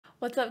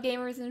What's up,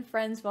 gamers and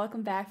friends?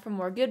 Welcome back for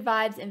more good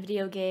vibes and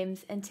video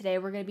games, and today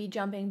we're going to be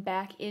jumping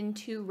back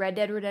into Red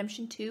Dead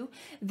Redemption 2,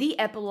 the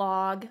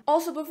epilogue.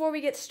 Also, before we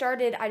get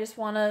started, I just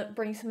want to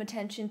bring some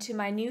attention to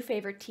my new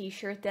favorite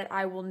t-shirt that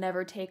I will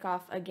never take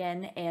off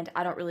again, and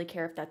I don't really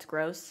care if that's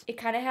gross. It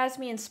kind of has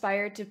me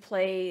inspired to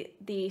play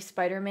the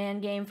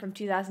Spider-Man game from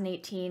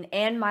 2018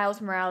 and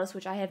Miles Morales,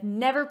 which I have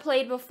never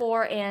played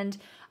before, and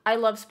I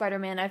love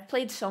Spider-Man. I've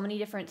played so many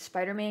different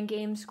Spider-Man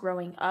games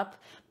growing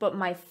up, but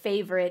my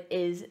favorite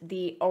is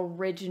the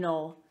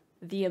original,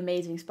 The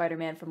Amazing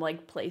Spider-Man from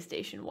like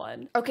PlayStation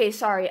 1. Okay,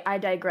 sorry, I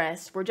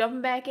digress. We're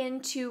jumping back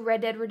into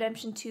Red Dead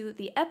Redemption 2,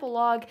 the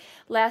epilogue.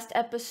 Last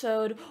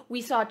episode, we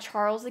saw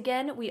Charles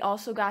again. We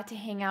also got to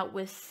hang out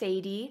with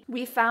Sadie.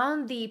 We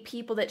found the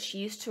people that she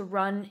used to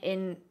run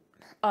in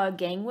a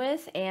gang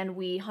with, and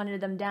we hunted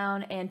them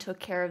down and took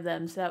care of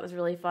them, so that was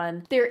really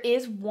fun. There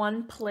is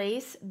one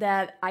place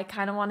that I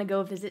kind of want to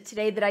go visit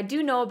today that I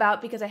do know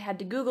about because I had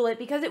to Google it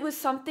because it was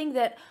something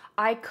that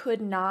I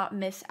could not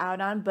miss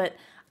out on, but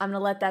I'm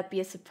gonna let that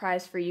be a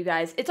surprise for you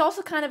guys. It's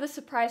also kind of a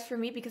surprise for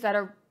me because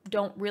I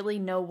don't really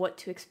know what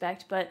to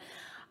expect, but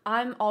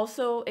I'm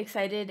also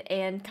excited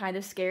and kind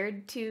of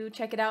scared to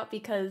check it out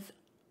because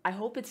I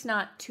hope it's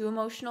not too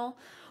emotional.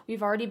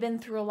 We've already been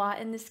through a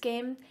lot in this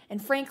game,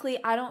 and frankly,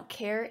 I don't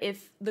care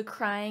if the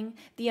crying,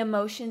 the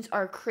emotions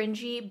are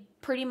cringy.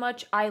 Pretty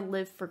much, I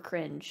live for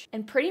cringe.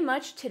 And pretty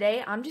much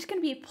today, I'm just gonna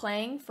be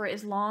playing for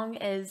as long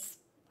as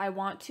I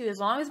want to, as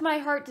long as my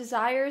heart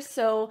desires,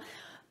 so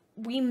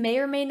we may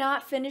or may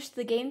not finish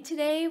the game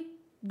today.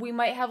 We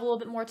might have a little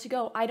bit more to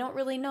go. I don't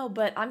really know,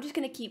 but I'm just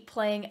gonna keep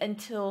playing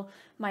until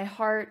my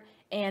heart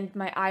and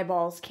my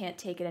eyeballs can't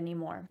take it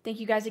anymore. Thank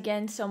you guys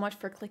again so much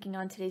for clicking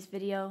on today's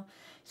video.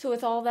 So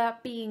with all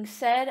that being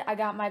said, I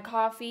got my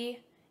coffee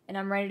and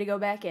I'm ready to go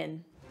back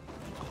in.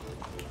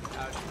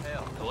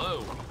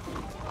 Hello.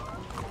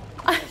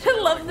 I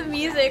love the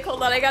music.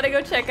 Hold on, I gotta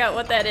go check out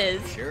what that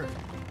is. Sure.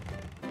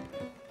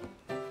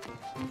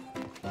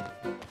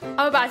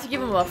 I'm about to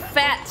give him a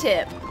fat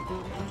tip.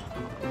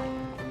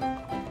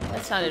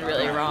 That sounded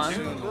really wrong.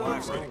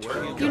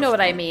 You know what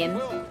I mean.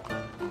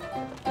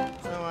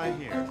 So I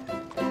hear.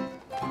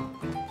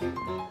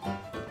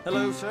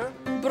 Hello, sir.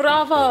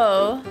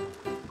 Bravo.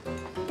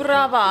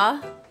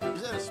 Brava.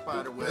 Is that a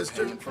spider web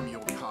hanging from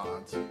your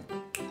cards?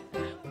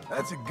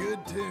 That's a good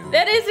tune.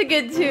 That is a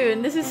good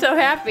tune. This is so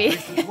happy.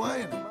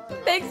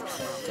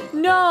 Thanks.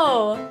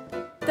 No.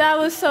 That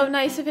was so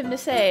nice of him to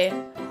say.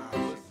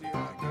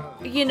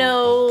 You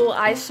know,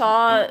 I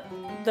saw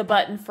the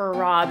button for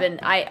Rob and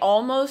I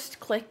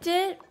almost clicked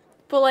it,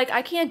 but like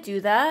I can't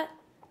do that.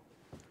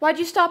 Why'd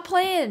you stop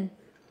playing?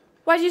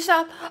 Why'd you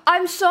stop?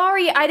 I'm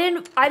sorry. I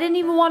didn't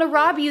even want to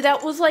rob you.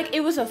 That was like, it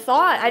was a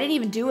thought. I didn't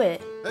even do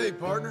it. Hey,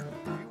 partner.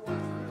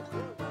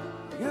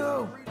 You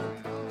know,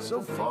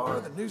 so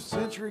far the new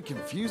century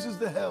confuses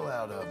the hell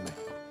out of me.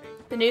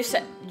 The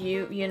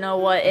new you know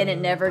what? And it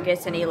never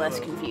gets any less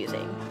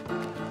confusing.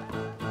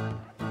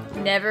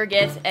 Never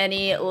gets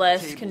any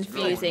less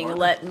confusing,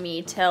 let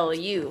me tell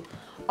you.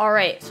 All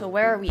right, so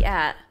where are we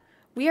at?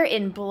 We are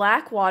in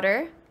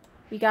Blackwater.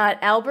 We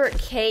got Albert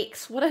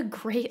Cakes. What a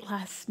great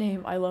last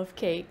name. I love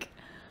cake.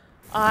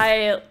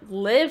 I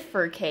live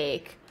for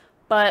cake.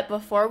 But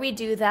before we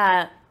do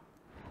that,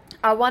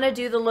 I want to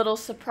do the little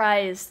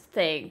surprise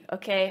thing,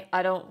 okay?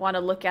 I don't want to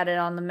look at it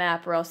on the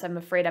map or else I'm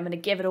afraid I'm going to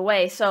give it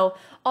away. So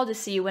I'll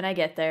just see you when I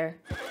get there.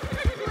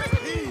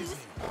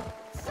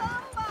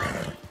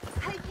 Somebody!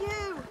 Hey,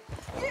 you!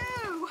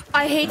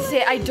 I hate to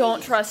say it, I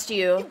don't trust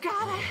you. You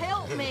gotta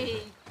help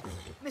me!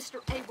 Mr.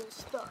 Abel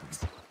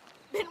Stucks.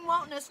 Been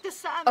wanting us to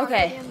sign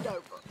Okay. our land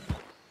over.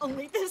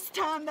 Only this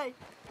time I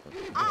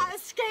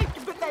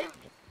escaped, but they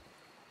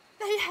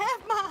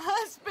have my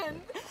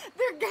husband.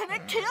 They're gonna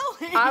kill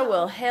him. I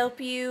will help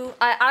you.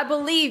 I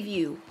believe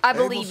you. I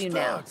believe you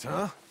now. Stocks,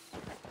 huh?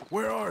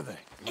 Where are they?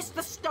 It's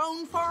the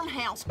stone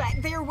farmhouse back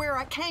there where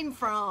I came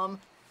from.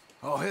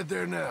 I'll head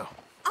there now.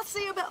 I'll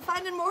see about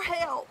finding more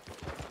help.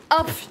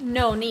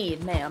 No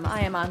need, ma'am.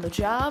 I am on the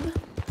job.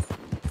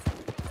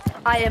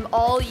 I am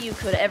all you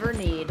could ever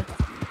need.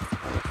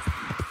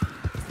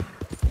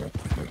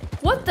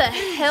 What the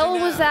hell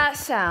was that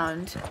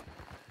sound?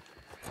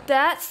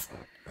 That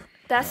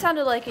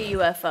sounded like a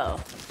UFO.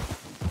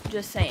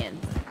 Just saying.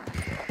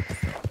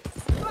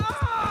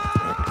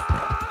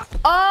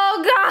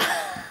 Oh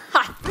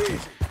God!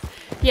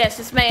 Yes,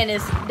 this man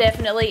is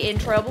definitely in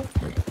trouble.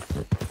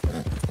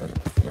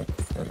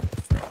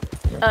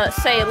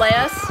 Say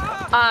less.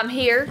 I'm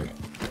here.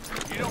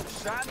 You don't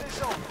sign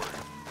this over,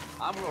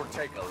 I'm gonna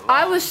take a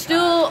I was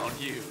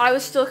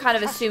still kind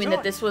of assuming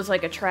that this was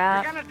like a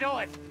trap. You're gonna do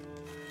it.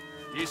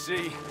 You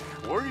see,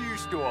 we're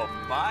used to a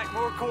mite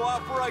more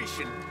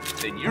cooperation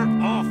than you're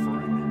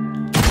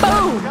offering.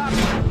 Boom!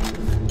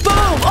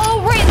 Boom!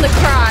 Oh, right in the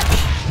crotch!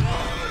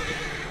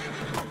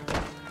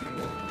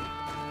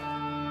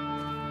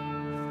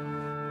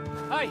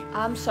 Hey,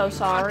 I'm so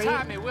sorry.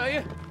 untie me, will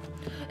you?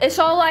 It's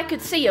all I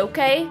could see,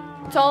 okay?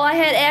 It's all I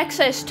had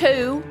access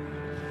to.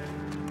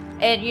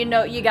 And you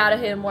know, you gotta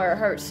hit him where it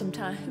hurts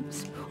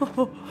sometimes.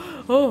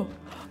 Oh,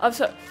 I'm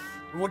sorry.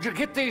 Would you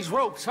get these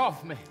ropes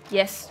off me?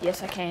 Yes,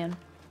 yes, I can.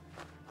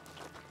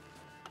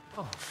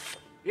 Oh,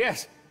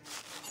 yes.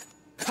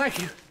 Thank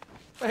you.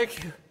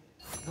 Thank you.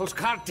 Those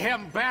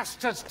goddamn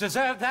bastards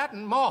deserve that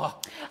and more.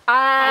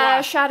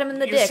 I shot him in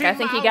the dick. I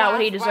think he got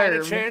what he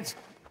deserved.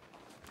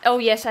 Oh,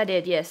 yes, I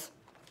did, yes.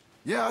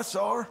 Yeah, I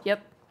saw her.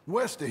 Yep.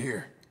 West of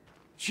here.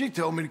 She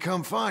told me to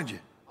come find you.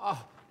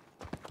 Oh,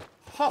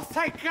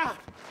 thank God.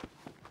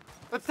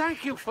 But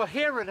thank you for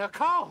hearing her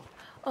call.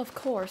 Of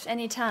course,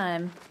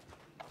 anytime.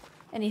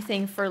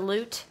 Anything for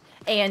loot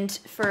and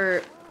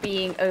for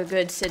being a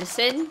good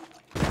citizen.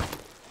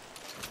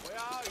 Where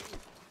are you,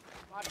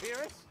 my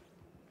dearest?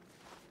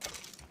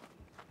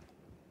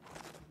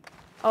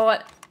 Oh,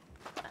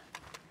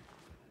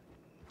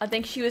 I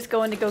think she was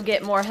going to go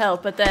get more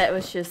help, but that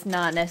was just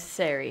not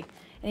necessary.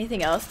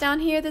 Anything else down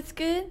here that's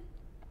good?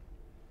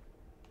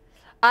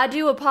 I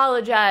do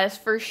apologize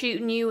for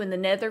shooting you in the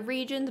nether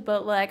regions,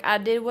 but like I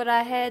did what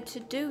I had to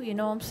do, you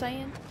know what I'm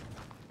saying?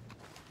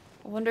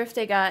 I wonder if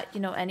they got,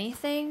 you know,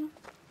 anything?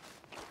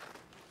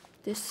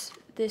 There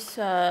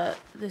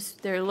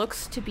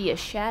looks to be a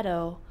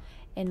shadow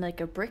and like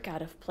a brick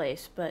out of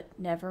place, but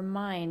never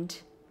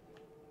mind.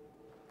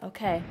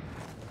 Okay.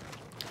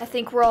 I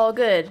think we're all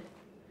good.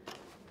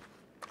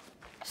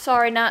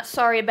 Sorry, not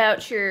sorry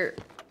about your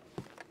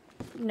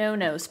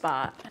no-no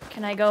spot.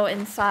 Can I go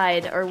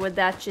inside, or would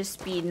that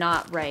just be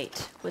not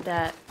right? Would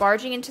that...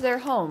 Barging into their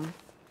home.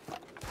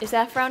 Is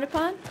that frowned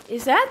upon?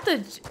 Is that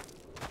the...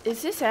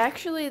 Is this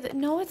actually the...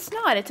 No, it's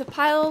not. It's a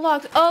pile of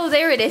logs. Oh,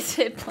 there it is.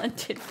 It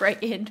blended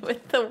right in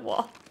with the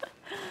wall.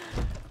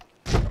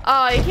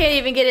 Oh, you can't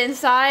even get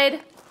inside?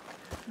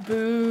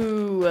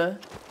 Boo.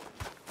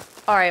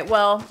 Alright,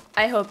 well,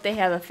 I hope they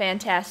have a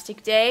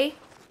fantastic day.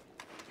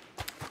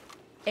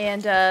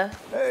 And,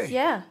 hey.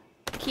 Yeah.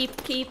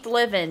 Keep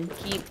living.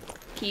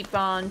 Keep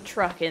on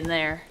trucking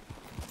there.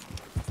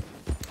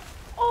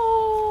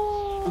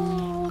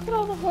 Oh, look at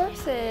all the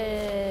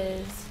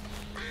horses.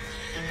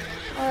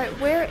 Alright,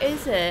 where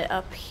is it?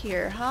 Up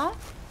here, huh?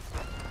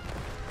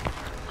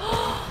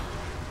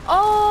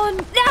 Oh,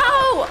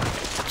 no!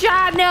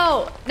 John,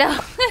 no! No,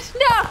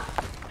 no!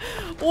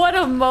 What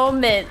a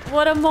moment.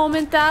 What a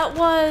moment that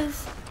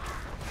was.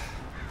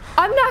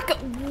 I'm not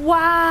gonna...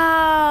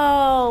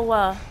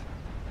 Wow!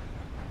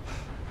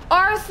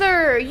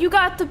 Arthur, you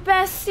got the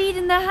best seat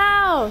in the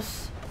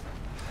house.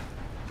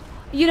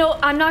 You know,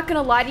 I'm not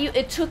gonna lie to you.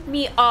 It took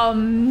me a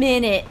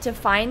minute to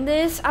find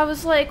this. I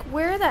was like,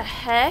 where the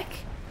heck?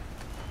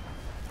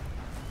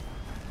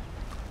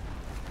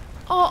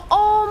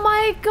 Oh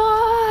my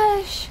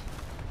gosh.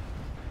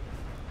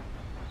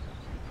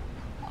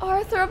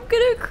 Arthur, I'm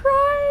gonna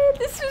cry.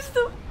 This was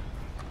the...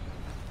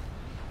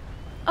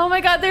 Oh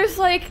my god, there's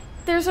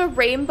a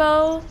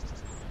rainbow.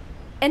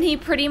 And he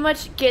pretty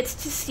much gets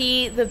to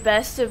see the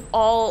best of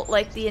all,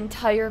 like, the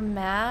entire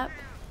map.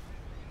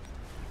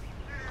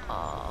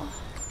 Oh.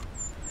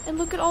 And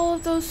look at all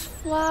of those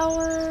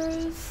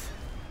flowers.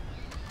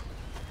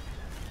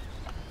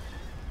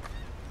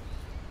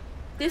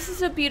 This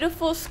is a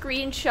beautiful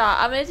screenshot.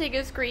 I'm gonna take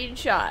a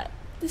screenshot.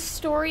 This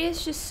story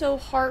is just so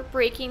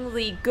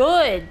heartbreakingly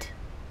good.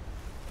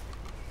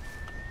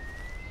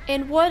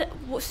 And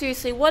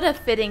seriously, what a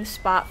fitting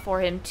spot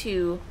for him,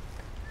 too.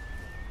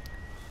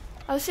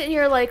 I was sitting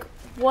here like,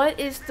 what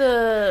is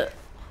the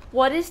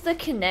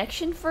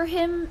connection for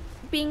him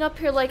being up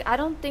here? Like, I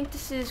don't think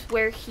this is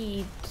where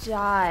he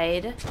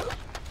died,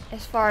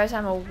 as far as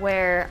I'm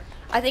aware.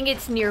 I think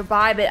it's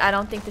nearby, but I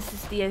don't think this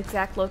is the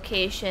exact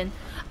location.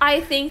 I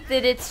think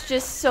that it's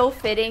just so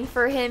fitting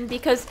for him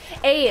because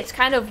A, it's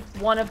kind of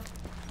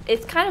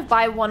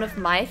by one of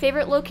my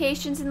favorite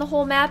locations in the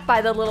whole map, by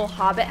the little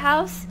hobbit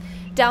house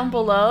down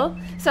below.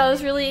 So I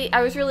was really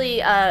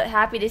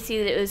happy to see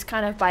that it was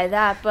kind of by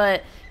that,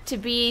 but to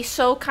be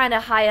so kind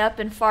of high up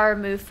and far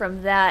removed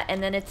from that,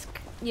 and then it's,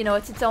 you know,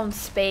 it's its own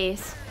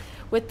space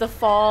with the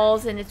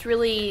falls, and it's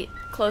really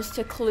close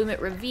to Calumet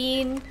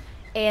Ravine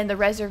and the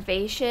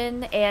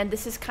reservation, and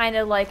this is kind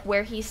of like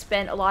where he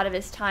spent a lot of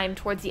his time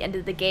towards the end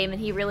of the game, and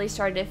he really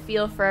started to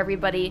feel for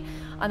everybody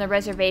on the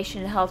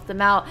reservation and help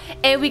them out.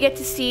 And we get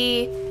to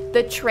see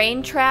the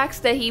train tracks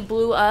that he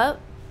blew up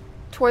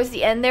towards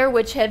the end there,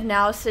 which have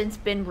now since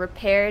been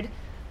repaired.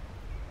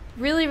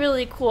 Really,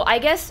 really cool. I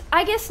guess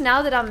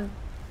now that I'm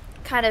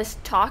kind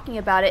of talking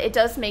about it, it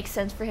does make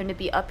sense for him to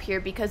be up here,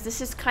 because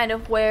this is kind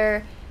of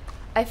where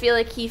I feel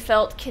like he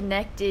felt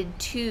connected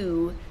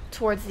to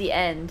towards the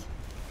end.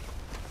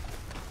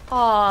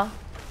 Aw,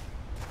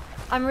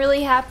 I'm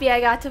really happy I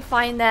got to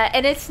find that,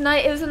 and it's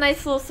nice. It was a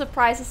nice little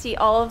surprise to see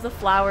all of the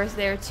flowers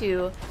there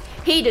too.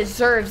 He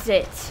deserves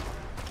it.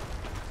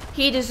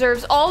 He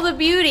deserves all the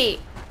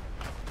beauty.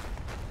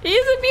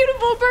 He's a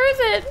beautiful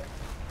person.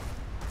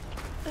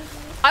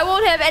 I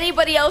won't have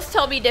anybody else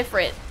tell me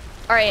different.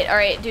 All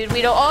right, dude.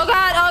 We don't. Oh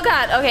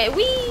god. Okay,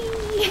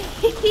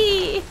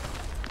 wee.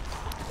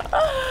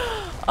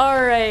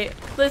 All right,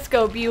 let's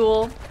go,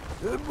 Buell.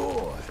 Good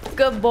boy.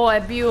 Good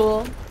boy,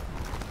 Buell.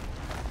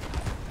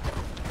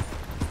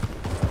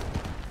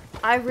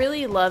 I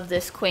really love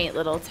this quaint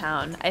little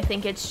town. I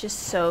think it's just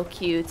so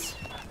cute.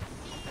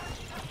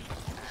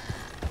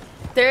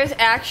 There's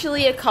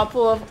actually a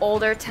couple of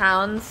older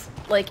towns,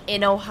 like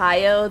in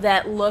Ohio,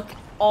 that look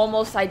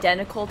almost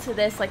identical to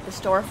this, like the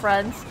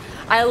storefronts.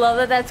 I love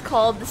that that's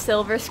called the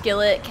Silver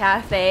Skillet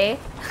Cafe.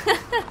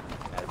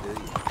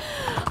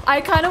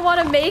 I kind of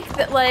want to make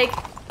that, like,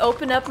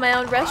 open up my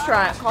own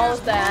restaurant, call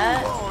it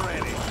that,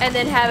 and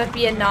then have it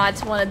be a nod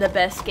to one of the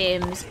best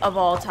games of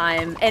all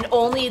time, and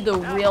only the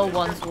real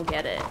ones will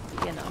get it,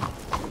 you know.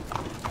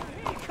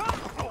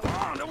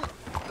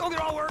 Don't get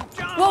all worked.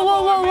 Whoa,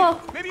 whoa, whoa,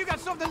 whoa. Maybe you got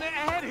something to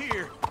add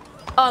here.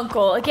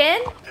 Uncle,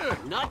 again?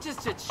 Not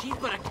just a cheat,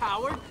 but a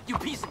coward, you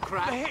piece of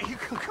crap. Hey,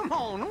 come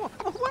on.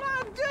 What'd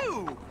I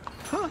do?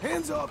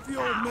 Hands off the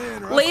old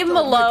man, or Leave him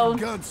alone.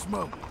 Gun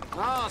smoke.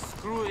 Oh,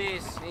 screw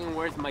this. Ain't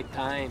worth my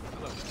time.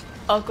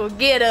 Uncle,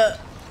 get up.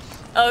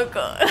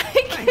 Uncle.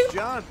 Thanks,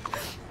 John.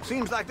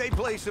 Seems like they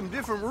play some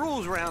different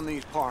rules around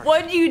these parts.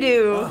 What'd you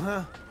do?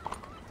 Uh-huh.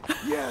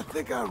 Yeah, I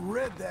think I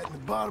read that in the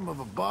bottom of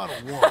a bottle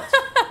once.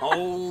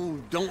 Oh,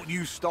 don't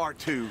you start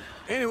to.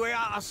 Anyway,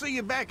 I'll see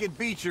you back at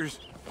Beecher's.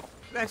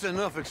 That's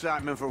enough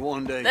excitement for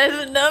one day.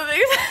 That's enough.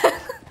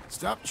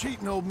 Stop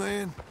cheating, old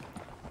man.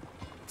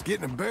 It's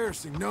getting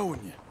embarrassing knowing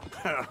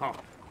you.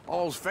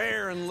 All's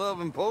fair in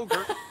love and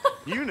poker.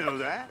 You know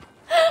that.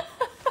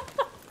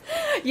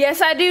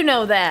 Yes, I do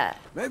know that.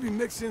 Maybe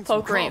mix in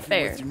some Poker ain't coffee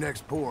fair. with your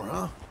next pour,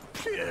 huh?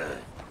 Yeah.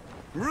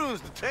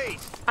 Ruins the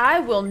taste. I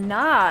will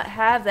not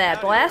have that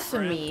Howdy,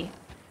 blasphemy.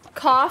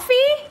 Coffee?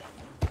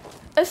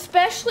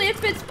 Especially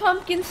if it's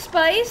pumpkin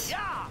spice?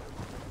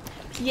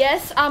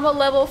 Yes, I'm a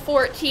level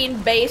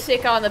 14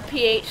 basic on the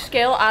pH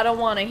scale. I don't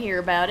want to hear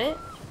about it.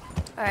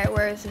 Alright,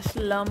 where is this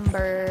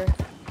lumber?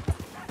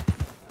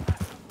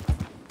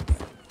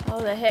 How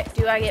the heck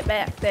do I get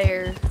back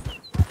there?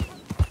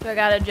 Do I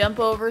gotta jump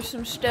over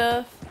some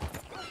stuff?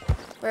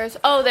 Where's...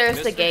 Oh,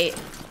 there's the gate.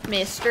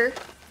 Mister.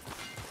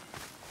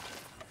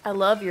 I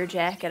love your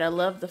jacket. I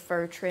love the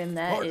fur trim.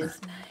 That is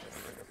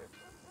nice.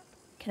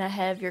 Can I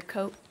have your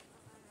coat?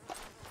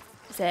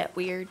 Is that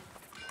weird?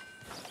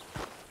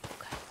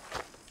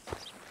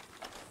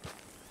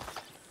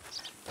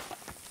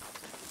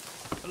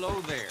 Hello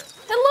there.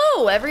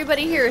 Hello!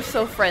 Everybody here is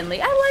so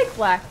friendly. I like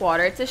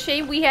Blackwater. It's a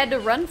shame we had to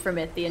run from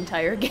it the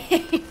entire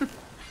game.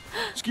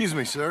 Excuse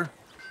me, sir.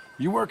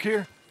 You work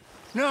here?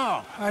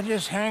 No, I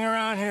just hang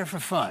around here for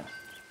fun.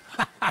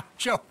 I'm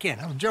joking.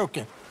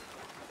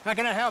 How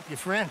can I help you,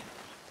 friend?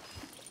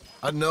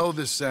 I know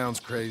this sounds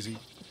crazy.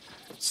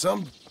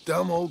 Some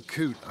dumb old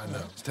coot I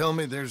know is telling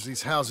me there's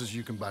these houses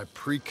you can buy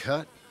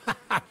pre-cut.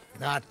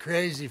 Not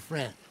crazy,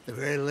 friend. The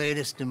very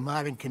latest in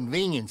modern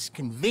convenience.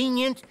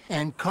 Convenient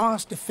and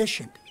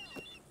cost-efficient.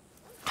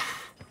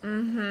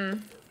 Mm-hmm.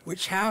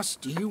 Which house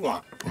do you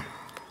want?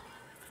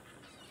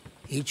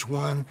 Each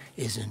one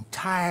is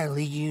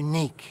entirely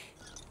unique,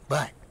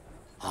 but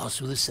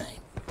also the same.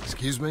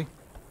 Excuse me?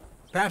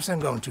 Perhaps I'm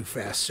going too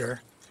fast,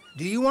 sir.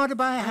 Do you want to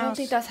buy a house? I don't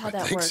think that's how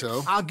that think works.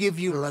 so. I'll give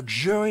you a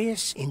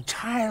luxurious,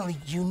 entirely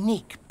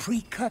unique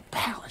pre-cut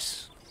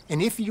palace.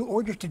 And if you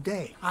order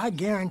today, I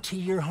guarantee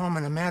you're home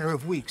in a matter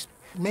of weeks,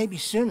 maybe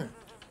sooner.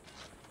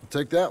 I'll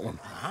take that one.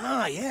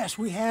 Ah, yes,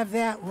 we have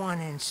that one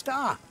in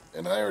stock.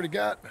 And I already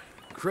got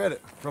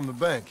credit from the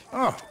bank.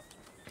 Oh,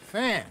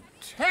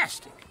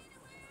 fantastic.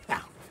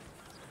 Now,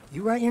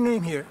 you write your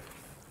name here,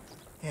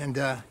 and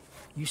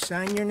you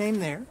sign your name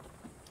there,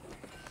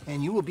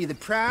 and you will be the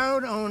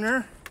proud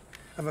owner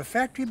of a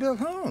factory-built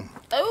home.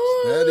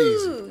 Oh, That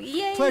easy.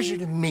 Yay. Pleasure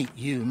to meet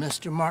you,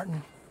 Mr.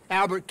 Martin.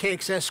 Albert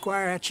Cakes,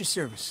 Esquire, at your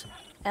service.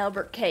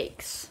 Albert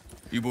Cakes.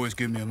 You boys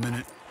give me a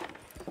minute.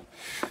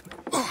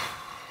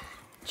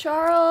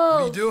 Charles!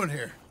 What are you doing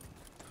here?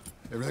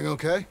 Everything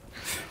okay?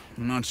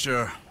 I'm not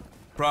sure.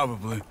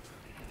 Probably.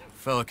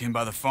 Fella came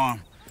by the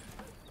farm.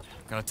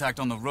 Got attacked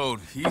on the road.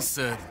 He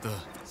said the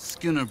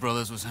Skinner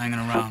brothers was hanging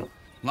around.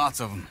 Lots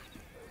of them.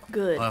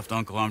 Good. Left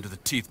Uncle armed to the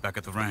teeth back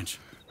at the ranch.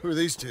 Who are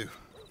these two?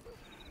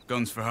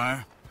 Guns for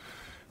hire.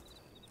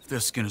 If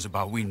there's Skinner's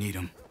about, we need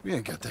them. We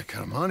ain't got that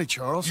kind of money,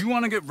 Charles. You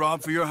want to get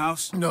robbed for your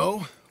house?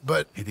 No,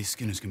 but... Hey, these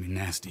Skinners can be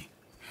nasty.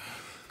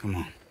 Come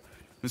on.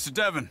 Mr.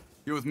 Devon,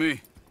 you're with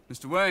me.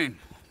 Mr. Wayne,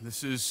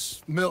 this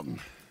is... Milton.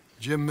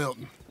 Jim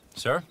Milton.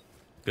 Sir,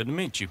 good to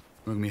meet you.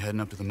 We're gonna be heading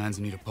up to the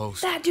Manzanita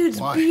Post. That dude's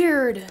Why?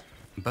 beard.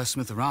 The best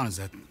smith around is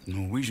that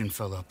Norwegian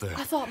fella up there.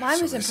 I thought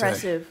mine was So they say.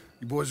 impressive.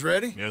 You boys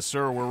ready? Yes,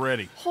 sir, we're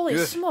ready. Holy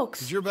Good. smokes.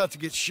 Because you're about to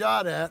get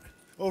shot at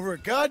over a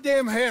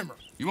goddamn hammer.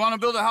 You want to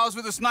build a house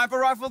with a sniper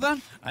rifle,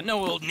 then? I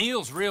know old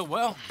Neil's real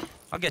well.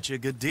 I'll get you a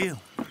good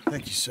deal.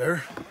 Thank you,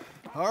 sir.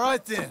 All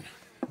right, then.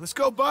 Let's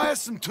go buy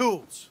us some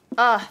tools.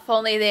 Ah, if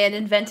only they had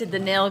invented the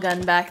nail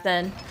gun back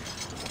then.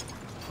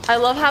 I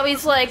love how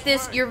he's like,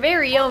 this your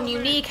very own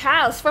unique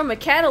house from a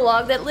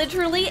catalog that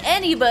literally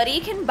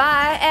anybody can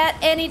buy at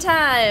any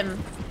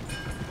time.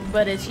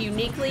 But it's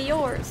uniquely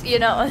yours. You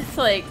know, it's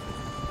like,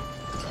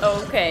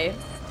 okay.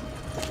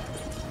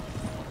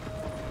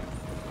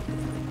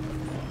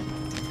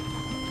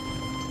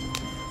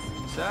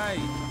 Say,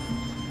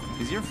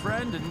 Is your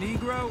friend a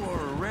Negro or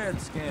a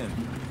Redskin?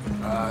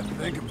 I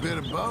think a bit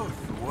of both,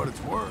 for what it's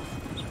worth.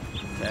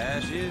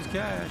 Cash is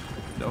cash,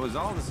 though it's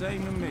all the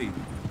same to me.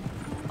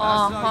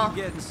 I saw you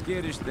getting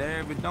skittish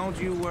there, but don't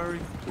you worry.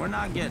 We're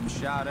not getting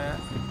shot at.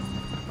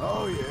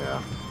 Oh,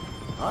 yeah.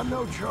 I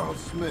know Charles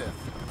Smith.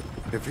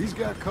 If he's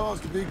got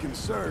cause to be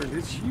concerned,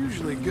 it's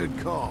usually good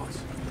cause.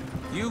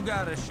 You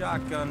got a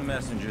shotgun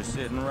messenger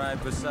sitting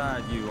right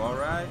beside you, all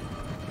right?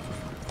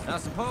 I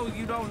suppose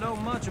you don't know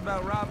much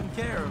about robbing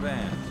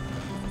caravans.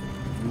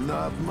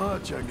 Not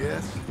much, I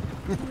guess.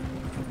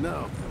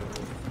 No.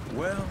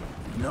 Well,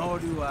 nor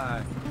do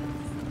I.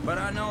 But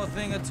I know a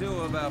thing or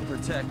two about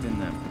protecting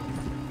them.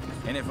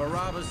 And if a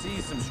robber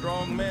sees some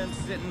strong men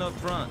sitting up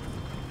front,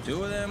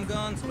 2 of them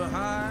guns for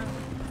hire,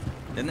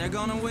 then they're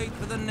gonna wait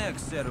for the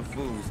next set of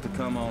fools to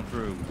come on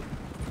through.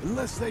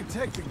 Unless they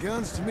take the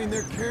guns to mean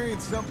they're carrying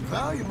something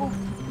valuable.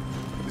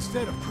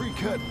 Instead of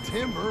pre-cut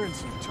timber and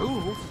some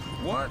tools.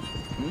 What?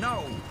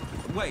 No.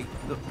 Wait,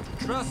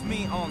 trust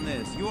me on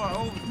this. You are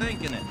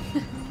overthinking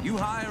it. You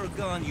hire a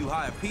gun, you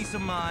hire peace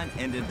of mind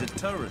and a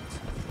deterrence.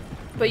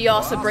 But you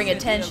also I'll bring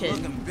sit here attention.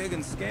 Looking big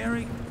and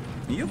scary,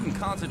 you can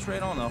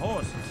concentrate on the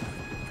horses.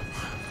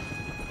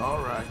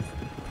 All right.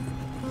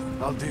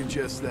 I'll do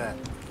just that.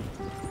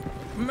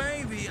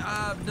 Maybe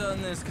I've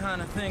done this kind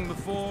of thing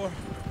before,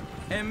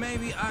 and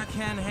maybe I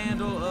can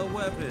handle a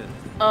weapon.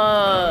 But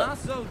I'm not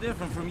so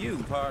different from you,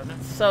 partner.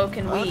 So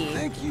can we. I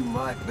think you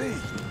might be.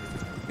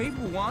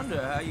 People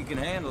wonder how you can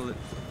handle it,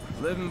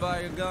 living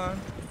by your gun.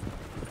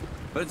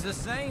 But it's the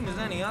same as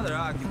any other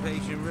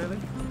occupation, really.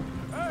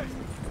 Hey,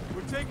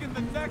 we're taking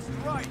the next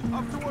right,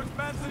 up towards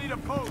Manzanita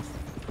Post.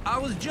 I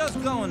was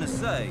just going to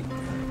say,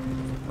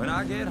 when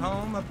I get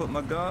home, I put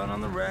my gun on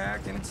the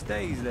rack and it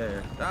stays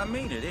there. I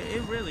mean it,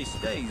 it really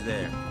stays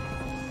there.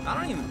 I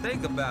don't even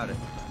think about it.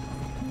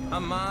 My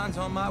mind's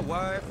on my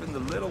wife and the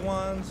little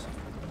ones.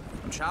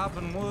 I'm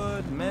chopping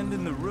wood,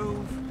 mending the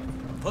roof,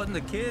 putting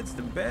the kids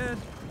to bed.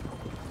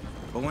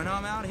 But when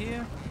I'm out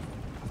here,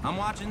 I'm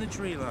watching the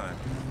tree line.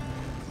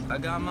 I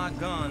got my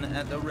gun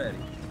at the ready.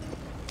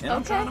 And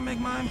I'm trying to make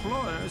my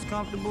employer as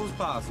comfortable as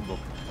possible.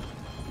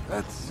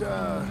 That's,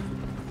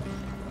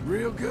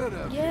 real good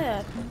of you.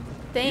 Yeah,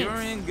 thanks.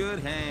 You're in good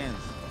hands.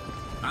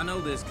 I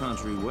know this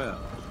country well.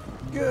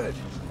 Good.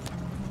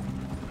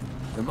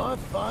 Am I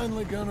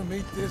finally gonna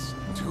meet this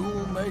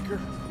tool maker?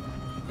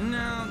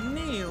 Now,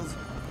 Niels,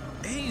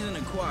 he's an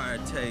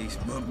acquired taste,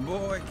 but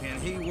boy, can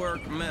he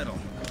work metal.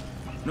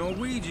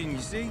 Norwegian, you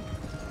see?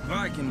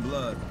 Viking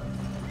blood.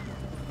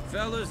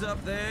 Fellas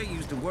up there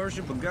used to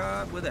worship a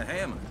god with a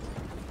hammer.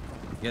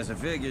 Guess I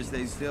figures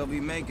they'd still be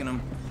making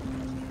them.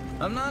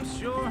 I'm not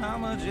sure how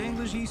much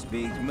English he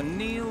speaks, but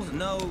Niels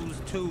knows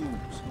tools.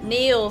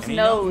 Niels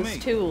knows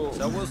tools.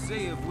 So we'll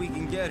see if we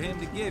can get him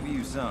to give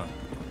you some.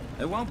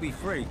 They won't be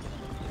free.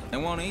 They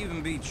won't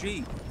even be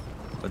cheap.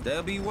 But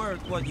they'll be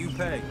worth what you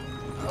pay.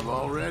 I've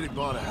already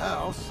bought a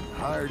house and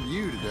hired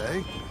you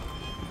today.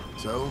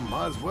 So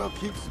might as well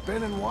keep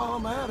spinning while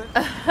I'm at it.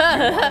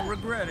 You won't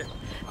regret it.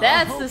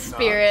 That's the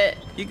spirit.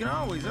 You can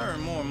always earn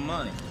more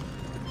money.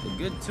 But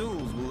good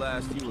tools will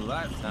last you a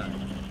lifetime.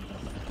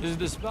 This is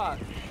the spot.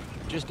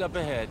 Just up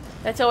ahead.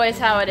 That's always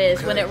how it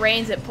is. When it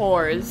rains, it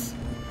pours.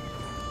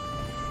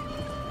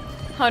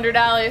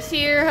 $100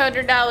 here,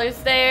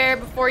 $100 there.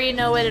 Before you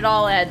know it, it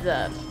all adds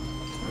up.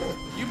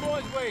 You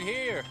boys wait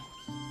here.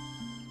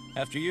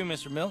 After you,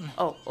 Mr. Milton.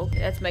 Oh, okay.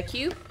 That's my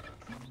cue.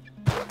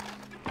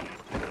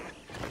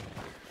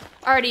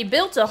 Already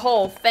built a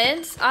whole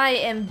fence. I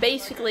am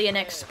basically an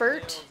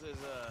expert.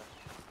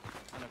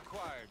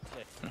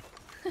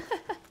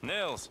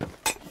 Nils.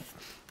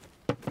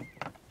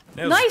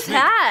 Nice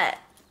hat.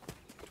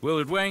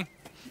 Willard Wayne.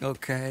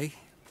 Okay.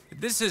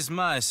 This is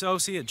my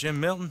associate, Jim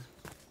Milton.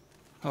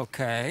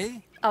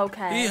 Okay.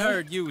 Okay. He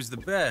heard you was the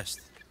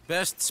best.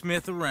 Best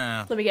smith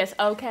around. Let me guess.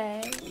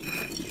 Okay.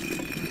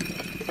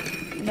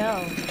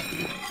 No.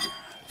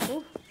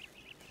 Ooh.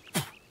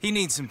 He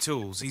needs some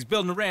tools. He's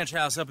building a ranch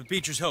house up at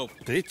Beecher's Hope.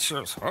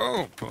 Beecher's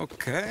Hope,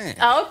 okay.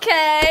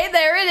 Okay,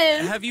 there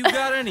it is. Have you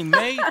got any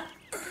mate?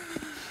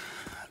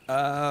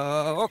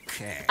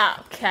 Okay.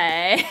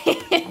 Okay.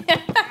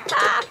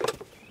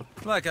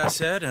 Like I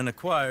said, an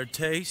acquired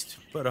taste,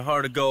 but a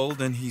heart of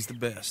gold, and he's the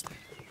best.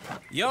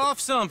 You off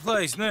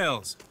someplace,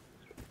 Nils?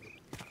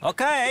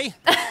 Okay.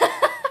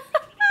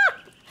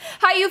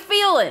 How you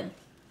feeling?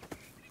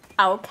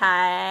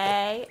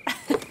 Okay.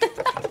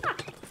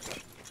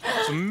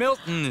 So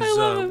Milton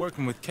is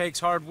working with Cake's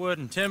Hardwood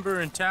and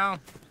Timber in town.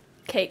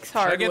 Cake's Should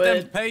I Hardwood. get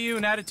them to pay you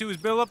and add it to his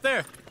bill up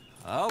there?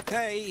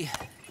 Okay.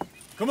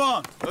 Come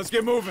on, let's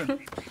get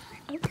moving.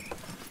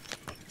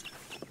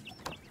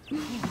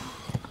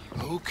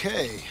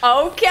 Okay.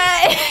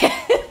 Okay.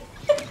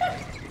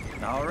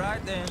 All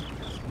right then.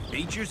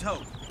 Beecher's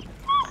Hope.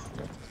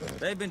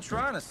 They've been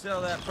trying to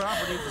sell that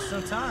property for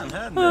some time,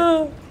 haven't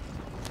they?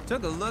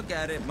 Took a look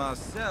at it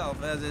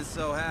myself, as it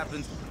so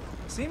happens.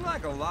 Seemed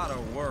like a lot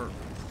of work.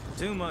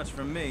 Too much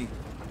for me.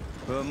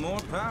 But more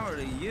power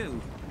to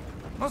you.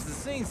 Must have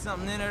seen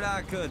something in it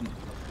I couldn't.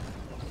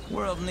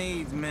 World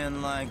needs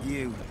men like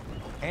you.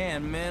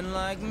 And men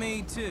like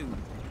me, too.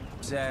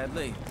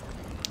 Sadly.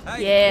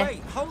 Hey, Yeah.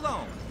 wait, hold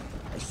on.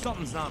 Hey,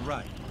 something's not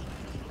right.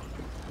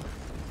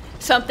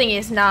 Something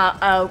is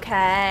not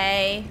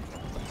okay.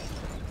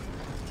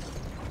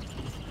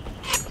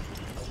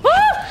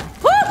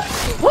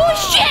 Oh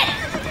shit!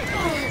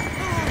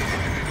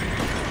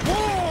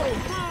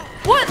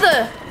 What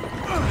the?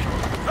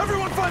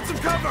 Everyone find some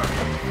cover!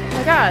 Oh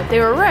my god, they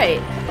were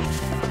right.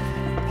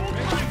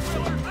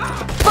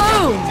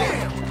 Boom!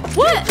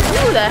 What?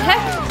 Who the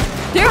heck?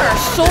 There are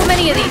so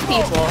many of these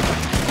people.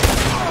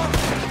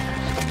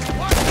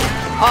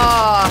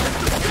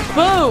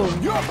 Boom!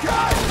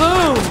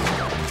 Boom!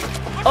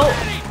 Oh,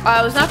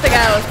 I was not the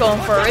guy I was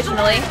going for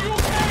originally.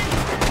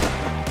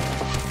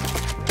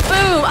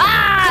 Boom!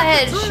 Ah!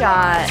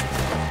 Headshot.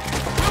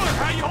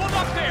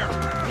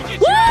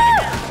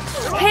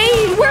 Woo!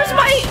 Hey, where's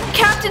my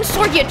captain's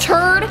sword, you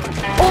turd?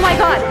 Oh my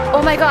god!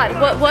 Oh my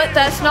god! What?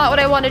 That's not what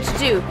I wanted to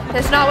do.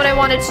 That's not what I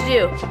wanted to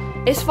do.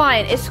 It's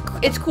fine. It's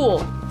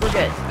cool. We're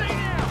good.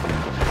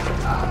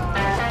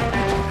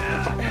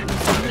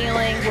 Some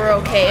healing. We're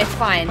okay. It's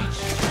fine. We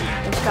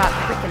just got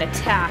freaking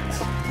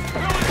attacked.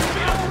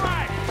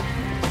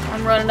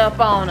 I'm running up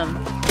on him.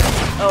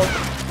 Oh,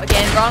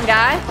 again, wrong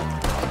guy.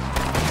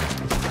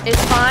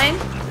 It's fine.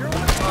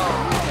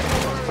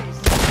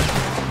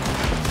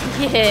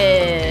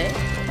 Yeah.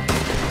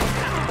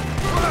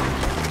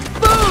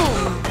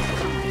 Boom!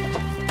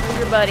 Where's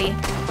your buddy?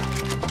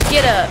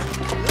 Get up.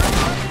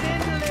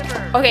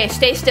 Okay,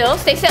 stay still.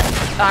 Stay still.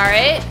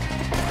 Alright.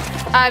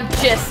 I'm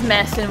just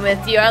messing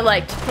with you. I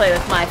like to play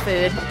with my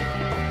food.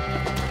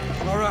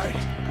 Alright.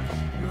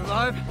 You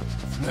alive?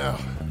 No.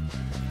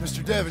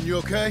 Mr. Devon, you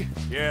okay?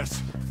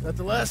 Yes. That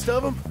the last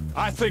of them?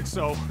 I think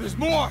so. There's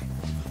more!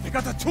 They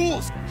got the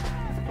tools!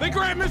 They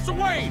grabbed Mr.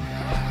 Wayne!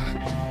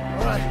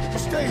 Alright, you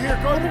stay here.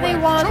 Go Why do they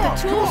want the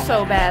tools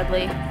so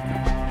badly?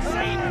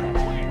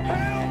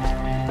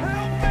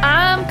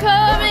 I'm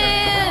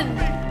coming!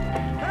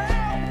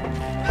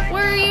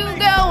 Where are you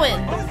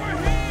going?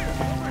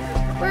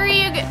 Where are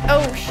you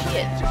oh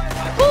shit.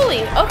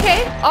 Holy,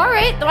 okay,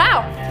 alright,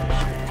 wow.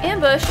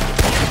 Ambush.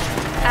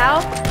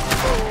 Ow.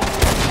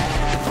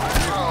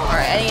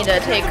 Alright, I need to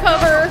take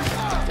cover.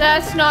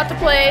 That's not the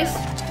place.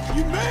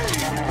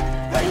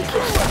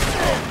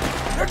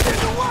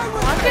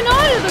 Walking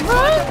onto the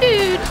road,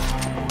 dude.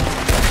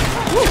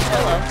 Ooh,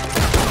 hello.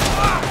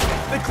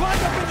 They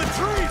climbed up in the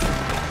trees!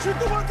 Shoot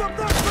the ones up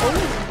there!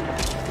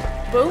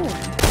 Boom.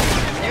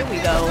 There we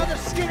go.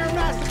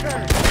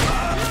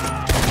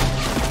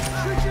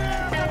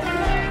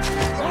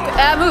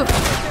 Move.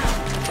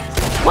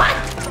 What?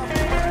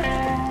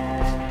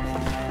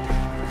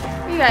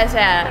 Where you guys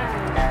at?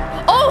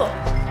 Oh!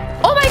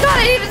 Oh my god,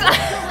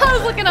 I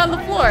was looking on the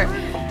floor.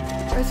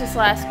 Where's this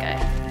last guy?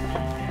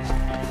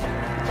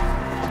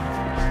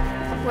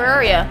 Where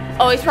are you?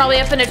 Oh, he's probably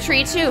up in a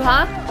tree too,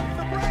 huh?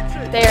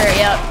 There,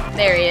 yep.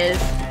 There he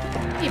is.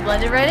 He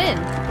blended right in.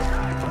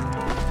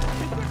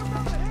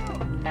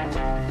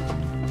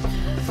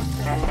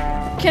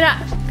 Can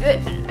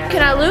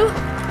I loot?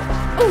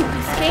 Ooh,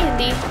 piece of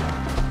candy.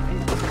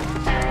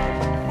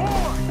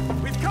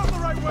 We've come the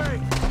right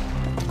way!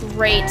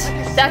 Great.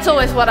 That's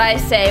always what I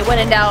say. When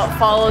in doubt,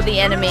 follow the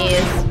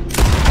enemies.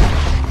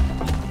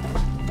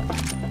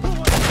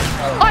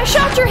 Oh, I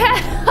shot your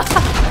head!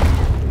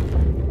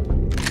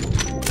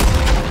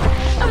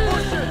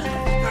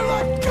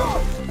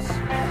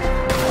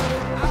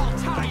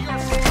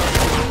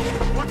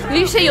 Did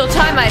you say you'll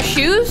tie my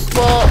shoes?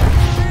 Well,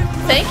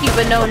 thank you,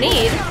 but no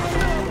need.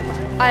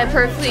 I am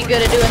perfectly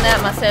good at doing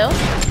that myself.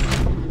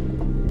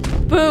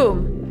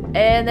 Boom.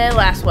 And then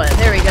last one.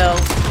 There we go.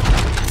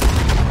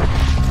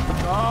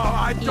 Oh,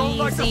 I don't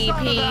like the sound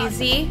of that.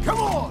 Easy peasy. Come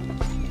on!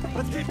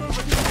 Let's keep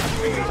moving.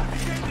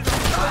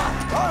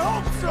 I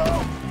hope so!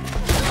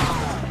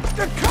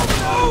 They're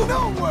coming out of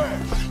nowhere!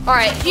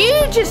 Alright, you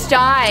just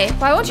die.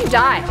 Why won't you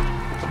die?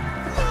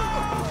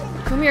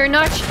 Come here,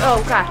 notch.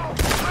 Oh, God.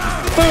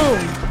 Boom.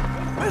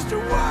 Mr.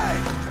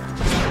 White!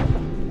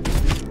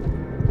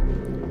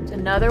 It's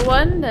another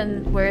one.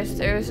 Then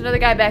there's another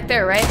guy back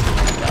there, right?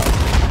 Go.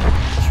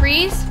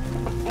 Trees.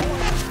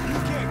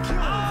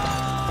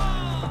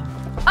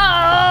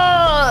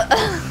 Oh!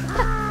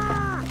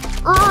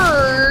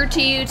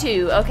 To you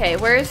too. Okay,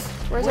 where's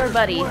our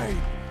buddy?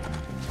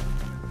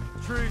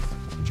 Trees.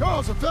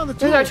 Charles, I found the tools.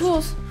 There's our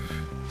tools.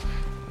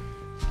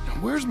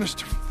 Where's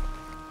Mr.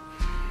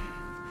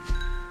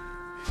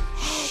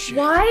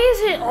 Why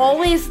is it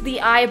always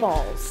the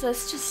eyeballs?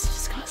 That's just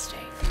disgusting.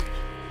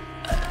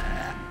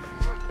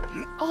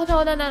 Oh,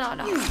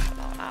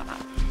 no.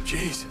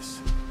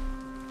 Jesus.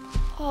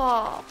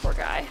 Oh, poor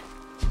guy.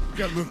 We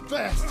gotta move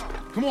fast.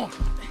 Come on.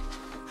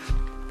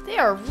 They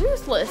are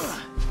ruthless.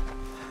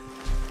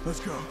 Let's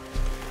go.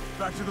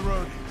 Back to the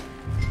road.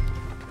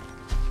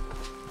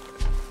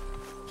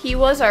 He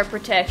was our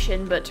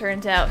protection, but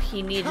turns out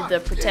he needed the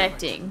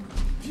protecting.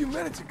 A few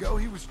minutes ago,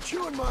 he was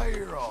chewing my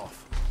ear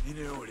off. He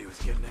knew what he was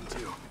getting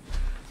into.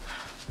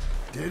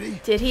 Did he?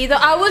 Did he though?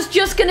 I was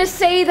just gonna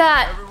say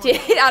that.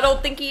 I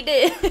don't think he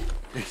did.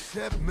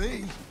 Except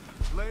me.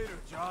 Later,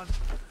 John.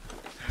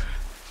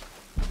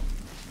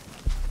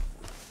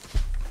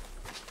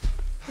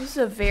 This is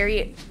a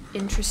very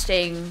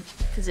interesting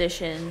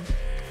position.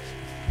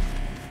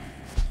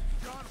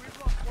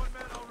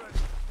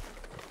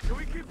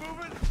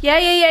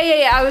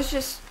 Yeah. I was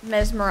just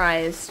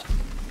mesmerized.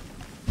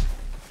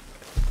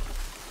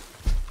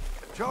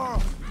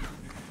 Charles,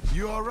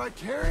 you all right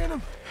carrying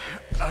him?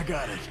 I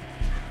got it.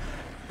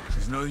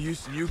 There's no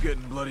use in you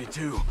getting bloody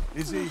too.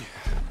 Is it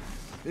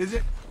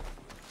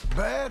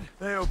bad?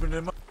 They opened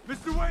him up.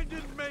 Mr. Wayne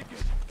didn't make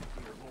it.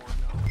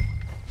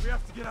 We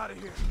have to get out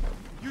of here.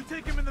 You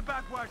take him in the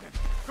back wagon.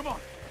 Come on,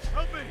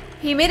 help me.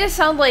 He made it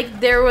sound like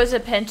there was a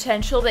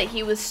potential that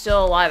he was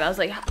still alive. I was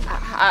like,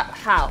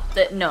 how?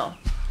 That no,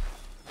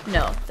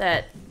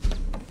 that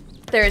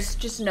there's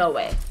just no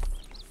way.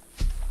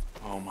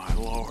 Oh my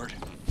lord.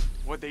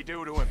 What'd they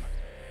do to him?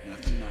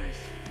 Nothing nice.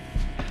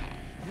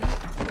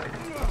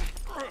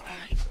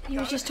 He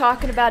was just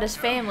talking about his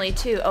family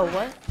too. Oh,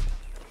 what?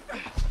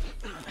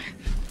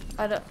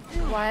 I don't.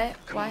 Why?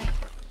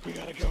 We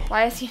gotta go.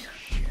 Why is he?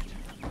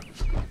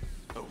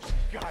 Those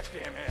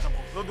goddamn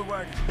animals. Load the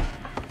wagon.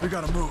 We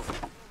gotta move.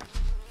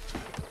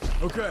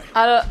 Okay.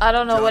 I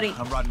don't know John, what he.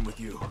 I'm riding with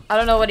you. I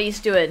don't know what he's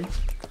doing.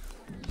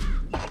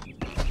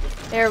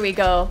 There we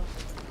go.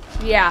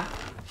 Yeah.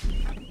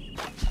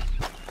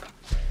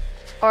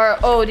 Or,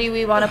 oh, do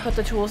we want to put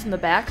the tools in the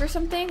back or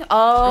something?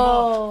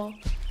 Oh,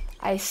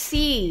 I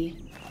see.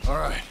 All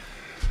right,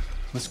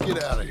 let's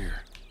get out of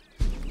here.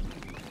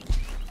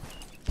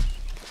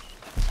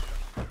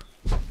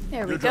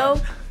 There we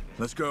go.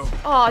 Let's go.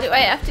 Oh, do I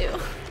have to?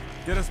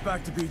 Get us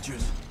back to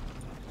Beaches.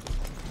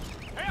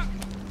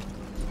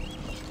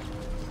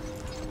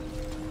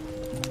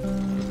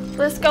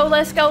 Let's go.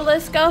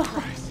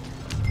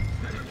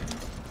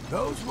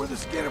 Those were the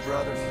Skinner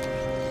brothers.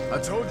 I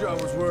told you I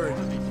was worried.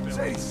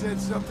 Sadie said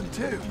something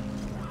too.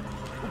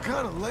 What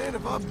kind of land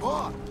have I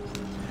bought?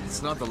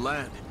 It's not the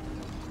land.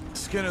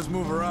 Skinners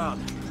move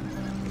around.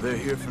 They're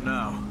here for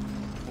now.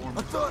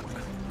 I thought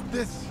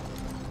this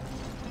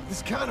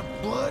kind of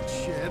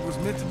bloodshed was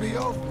meant to be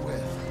over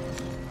with.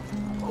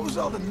 What was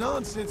all the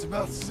nonsense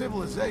about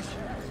civilization?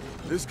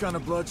 This kind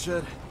of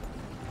bloodshed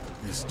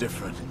is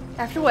different.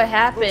 After what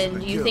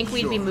happened, you think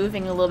we'd be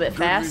moving a little bit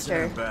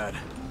faster? Good reason and bad,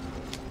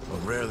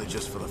 but rarely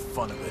just for the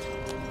fun of it.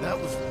 That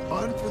was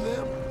fun for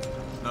them?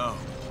 No,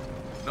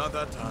 not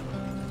that time.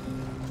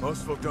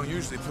 Most folk don't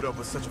usually put up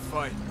with such a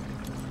fight.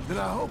 Then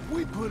I hope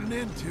we put an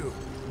end to it.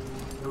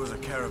 There was a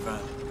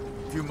caravan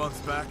a few months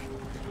back,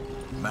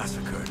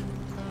 massacred.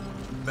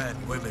 Men,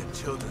 women,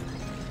 children.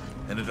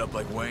 Ended up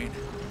like Wayne,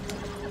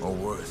 or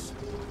worse.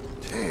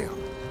 Damn.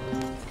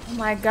 Oh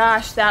my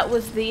gosh, that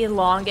was the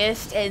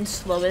longest and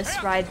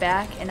slowest ride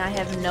back, and I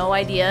have no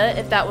idea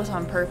if that was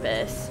on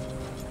purpose.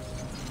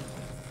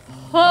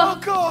 Oh.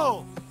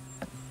 Uncle!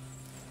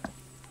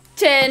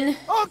 10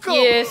 Uncle!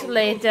 years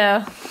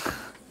later.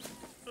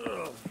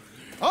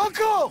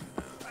 Uncle!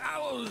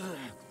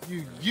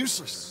 You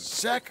useless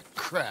sack of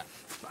crap.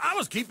 I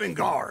was keeping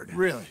guard.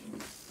 Really?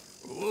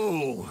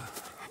 Ooh,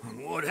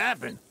 what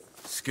happened?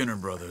 Skinner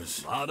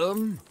brothers. Lot of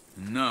them?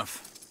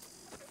 Enough.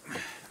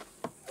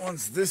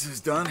 Once this is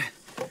done,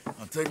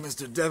 I'll take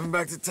Mr. Devon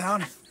back to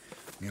town and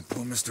get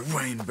poor Mr.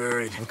 Wayne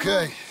buried.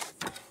 Okay.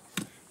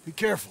 Be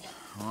careful.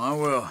 Oh, I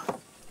will.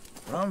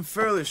 But I'm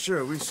fairly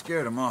sure we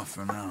scared him off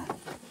for now.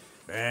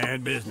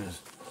 Bad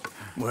business.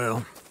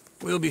 Well,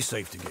 we'll be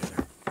safe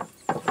together.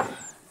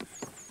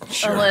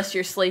 Sure. Unless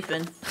you're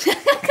sleeping.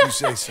 You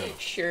say so.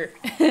 Sure.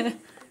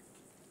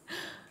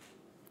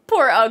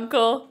 Poor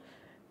uncle.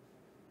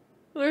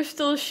 We're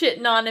still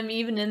shitting on him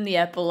even in the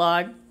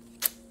epilogue.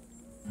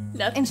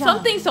 Nothing.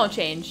 Some things don't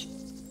change.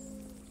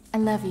 I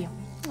love you.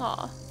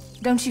 Aw.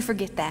 Don't you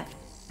forget that.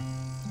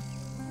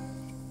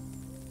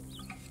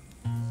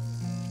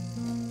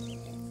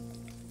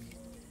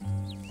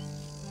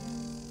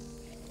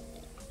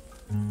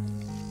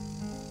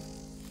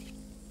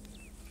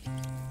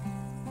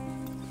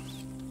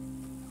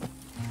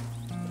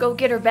 Go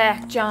get her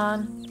back,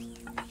 John.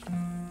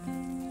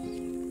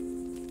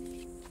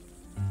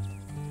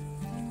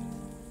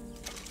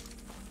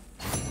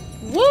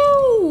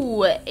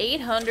 Woo!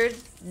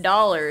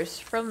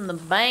 $800 from the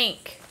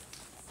bank.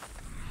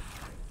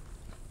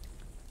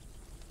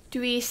 Do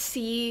we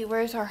see...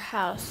 Where's our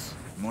house?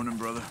 Morning,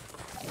 brother.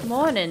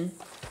 Morning.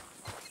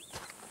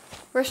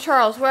 Where's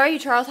Charles? Where are you,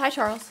 Charles? Hi,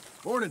 Charles.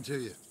 Morning to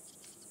you.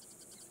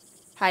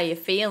 How you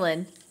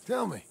feeling?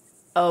 Tell me.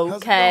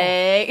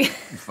 Okay.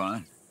 You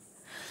fine?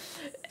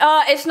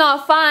 It's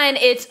not fine.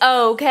 It's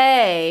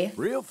okay.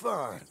 Real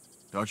fine.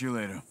 Talk to you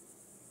later.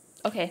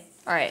 Okay.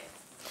 All right.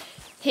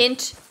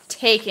 Hint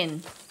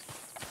taken.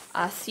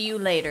 I'll see you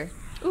later.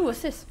 Ooh,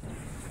 what's this?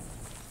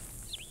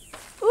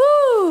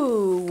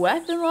 Ooh,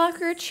 weapon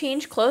locker,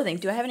 change clothing.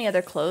 Do I have any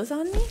other clothes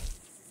on me?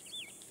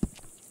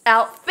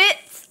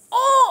 Outfits.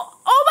 Oh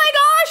my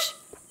gosh!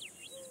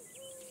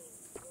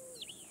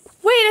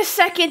 Wait a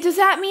second. Does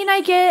that mean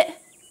I get...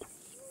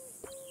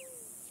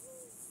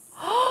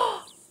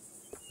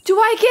 Do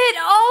I get...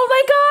 Oh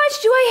my gosh!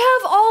 Do I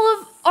have all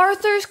of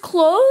Arthur's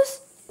clothes?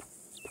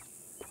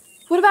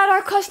 What about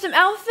our custom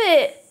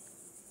outfit?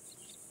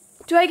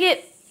 Do I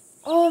get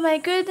Oh my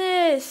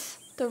goodness.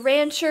 The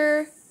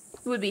rancher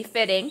would be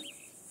fitting.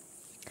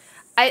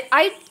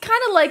 I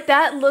kind of like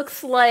that.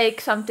 Looks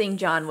like something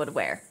John would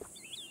wear.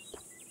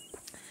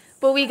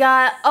 But we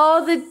got,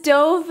 oh,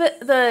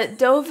 the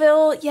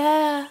Deauville,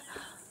 yeah.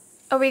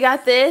 Oh, we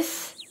got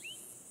this.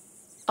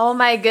 Oh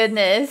my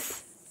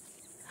goodness.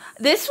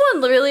 This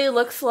one really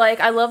looks like,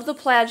 I love the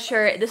plaid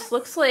shirt. This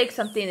looks like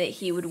something that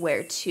he would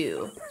wear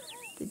too.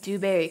 The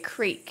Dewberry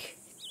Creek.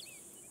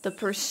 The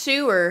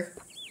Pursuer.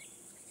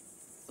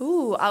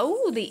 Ooh,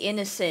 oh, the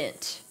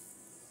Innocent.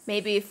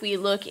 Maybe if we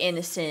look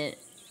innocent.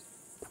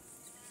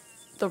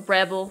 The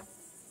Rebel.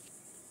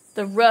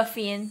 The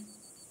Ruffian.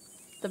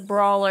 The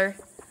Brawler.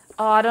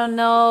 Oh, I don't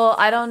know.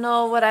 I don't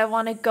know what I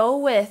want to go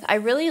with. I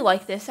really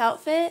like this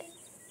outfit.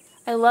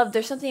 I love,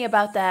 there's something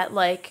about that,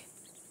 like,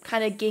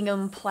 kind of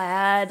gingham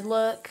plaid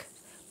look.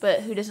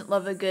 But who doesn't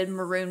love a good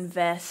maroon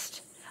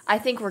vest? I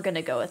think we're going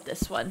to go with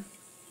this one.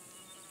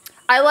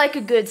 I like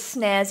a good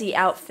snazzy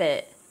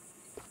outfit.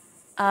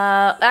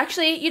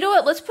 Actually, you know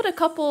what? Let's put a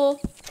couple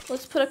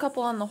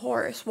on the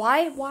horse.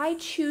 Why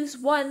choose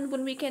one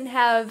when we can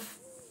have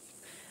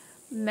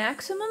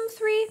maximum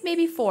 3?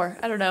 Maybe 4.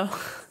 I don't know.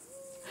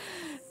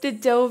 The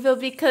Deauville,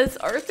 because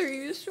Arthur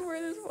used to wear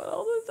this one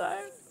all the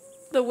time.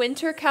 The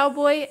winter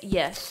cowboy,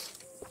 yes.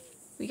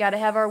 We gotta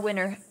have our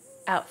winter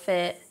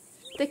outfit.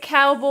 The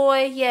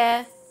cowboy,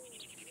 yeah.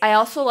 I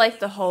also like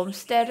the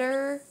homestead,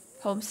 or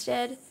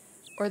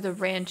the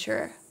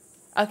rancher.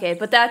 Okay,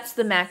 but that's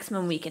the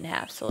maximum we can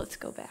have, so let's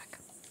go back.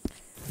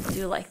 I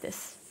do like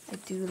this. I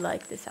do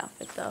like this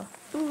outfit, though.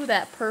 Ooh,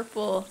 that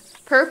purple.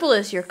 Purple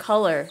is your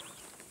color.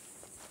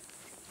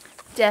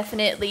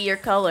 Definitely your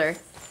color.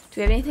 Do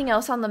we have anything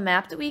else on the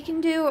map that we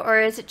can do, or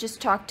is it just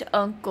talk to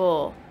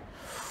Uncle?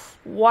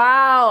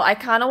 Wow, I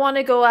kind of want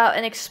to go out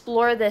and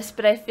explore this,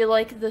 but I feel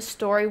like the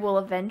story will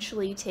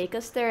eventually take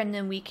us there, and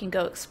then we can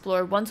go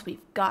explore once we've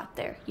got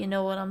there. You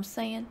know what I'm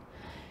saying?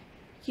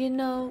 You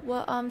know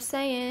what I'm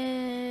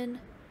saying?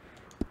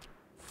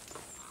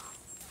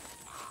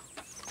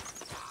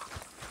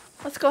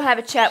 Let's go have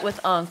a chat with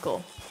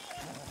Uncle.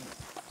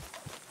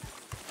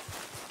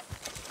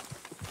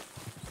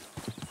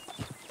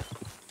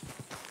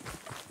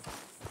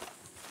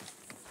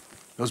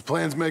 Those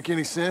plans make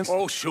any sense?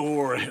 Oh,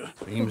 sure.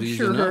 Seems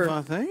easy enough,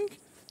 I think.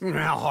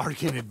 How hard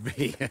can it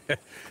be?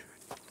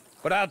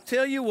 But I'll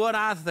tell you what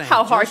I think.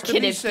 How hard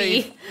can it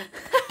be?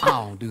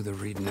 I'll do the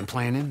reading and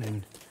planning,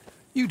 and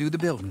you do the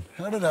building.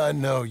 How did I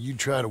know you'd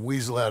try to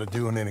weasel out of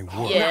doing any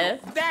work? Yeah.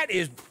 Now, that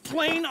is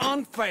plain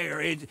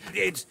unfair.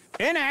 It's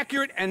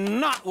inaccurate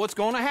and not what's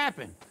going to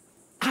happen.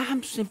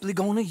 I'm simply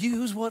going to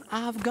use what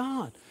I've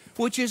got,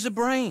 which is a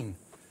brain.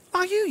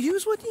 While you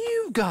use what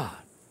you've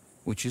got,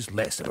 which is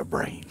less of a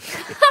brain.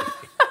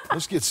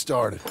 Let's get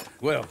started.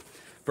 Well,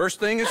 first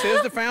thing it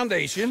says the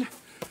foundation,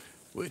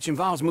 which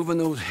involves moving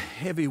those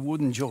heavy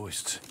wooden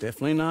joists.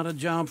 Definitely not a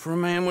job for a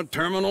man with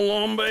terminal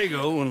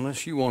lumbago,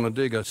 unless you want to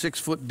dig a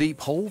 6-foot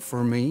deep hole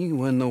for me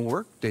when the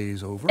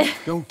workday's over.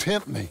 Don't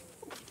tempt me.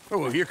 Oh,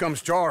 well, here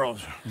comes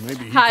Charles.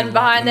 Maybe he hiding can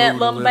behind that lighten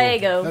the mood a little.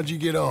 lumbago. How'd you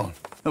get on?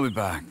 He'll be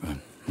back, but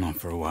not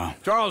for a while.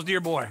 Charles, dear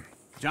boy,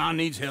 John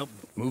needs help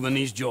moving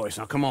these joists.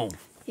 Now, come on.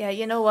 Yeah,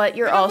 you know what?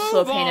 You're also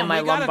a pain in my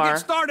lumbar. We gotta get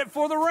started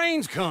before the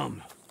rains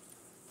come.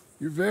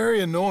 You're very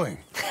annoying.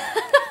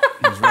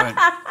 He's right.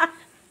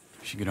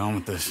 We should get on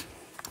with this.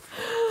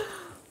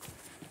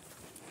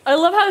 I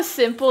love how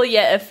simple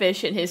yet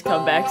efficient his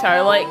comebacks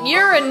are. Like,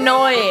 you're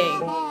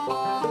annoying.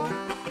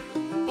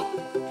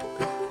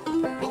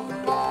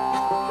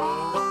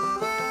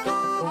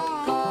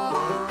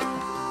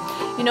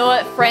 You know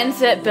what?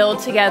 Friends that build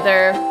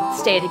together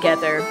stay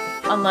together.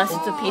 Unless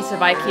it's a piece of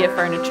IKEA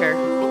furniture.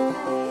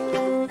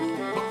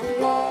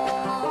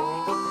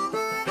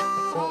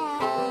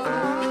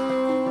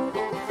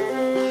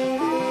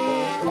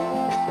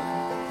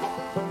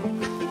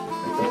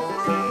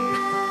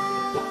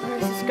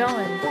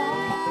 Going.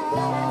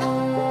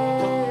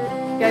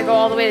 Gotta go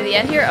all the way to the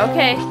end here?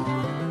 Okay.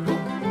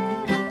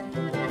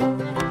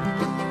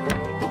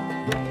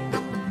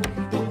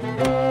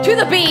 To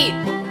the beat!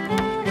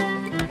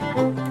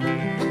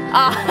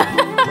 Ah.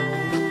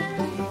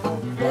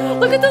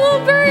 Look at the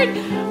little bird!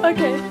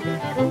 Okay.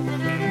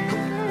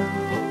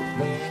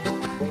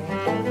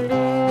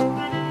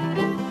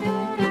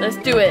 Let's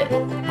do it.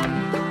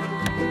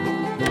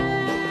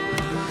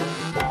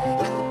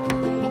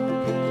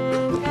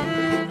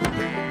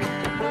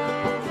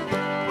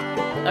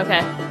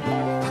 Okay.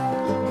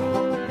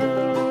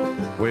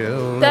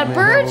 Well, that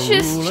bird's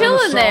just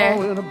chilling there.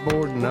 There's a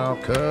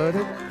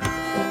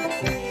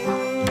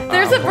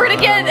bird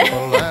again.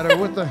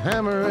 With a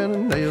hammer and a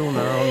nail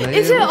now.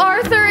 Is it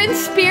Arthur in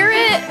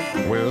spirit?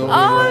 Well,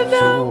 oh no!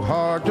 So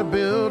hard to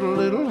build a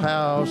little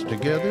house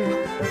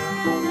together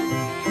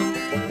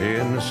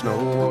in the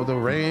snow or the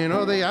rain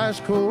or the ice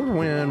cold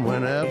wind,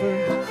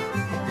 whenever.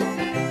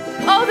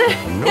 Oh,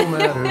 no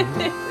matter.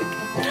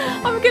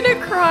 I'm gonna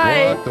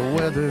cry. What the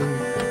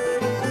weather.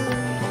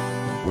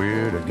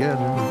 We're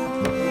together.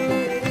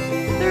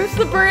 There's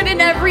the bird in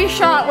every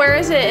shot. Where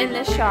is it in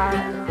this shot?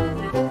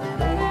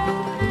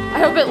 I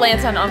hope it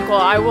lands on Uncle.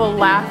 I will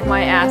laugh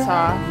my ass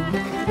off.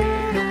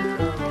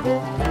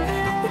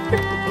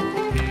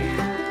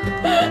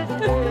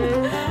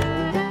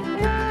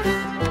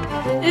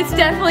 It's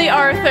definitely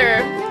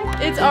Arthur.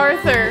 It's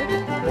Arthur.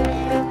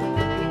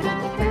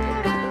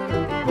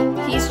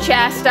 He's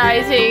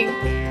chastising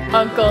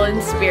Uncle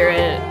in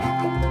spirit.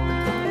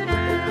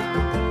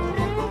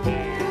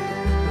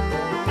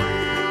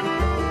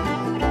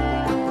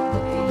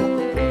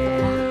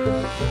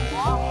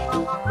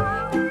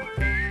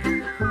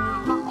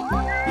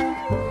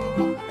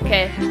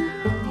 Okay.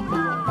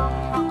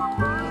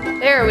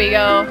 There we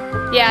go.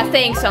 Yeah,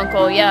 thanks,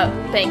 Uncle.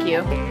 Yep, thank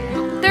you.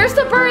 There's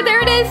the bird.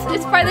 There it is.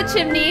 It's by the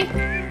chimney.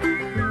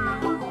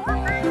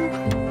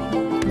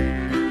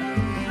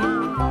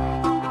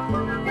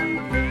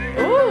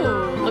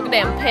 Ooh, look at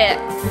them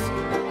pets.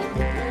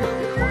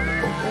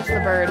 There's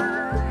the bird.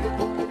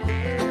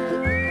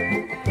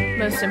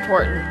 Most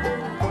important.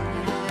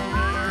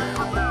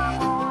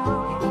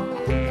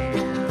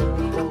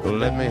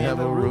 Let me have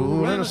a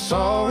rule and a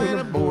saw and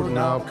a board and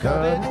I'll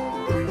cut.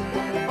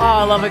 Oh,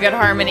 I love a good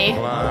harmony.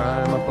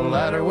 Climb up a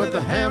ladder with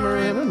a hammer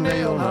and a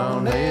nail and I'll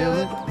nail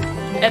it.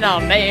 And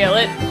I'll nail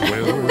it.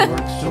 Well, we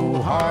worked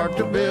so hard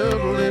to build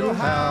a little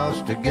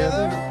house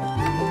together.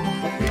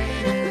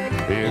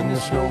 In the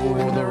snow,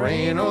 in the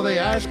rain, or the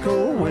ice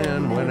cold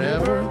wind,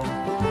 whenever.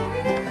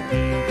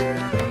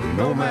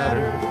 No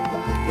matter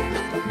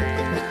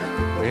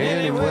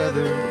any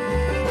weather.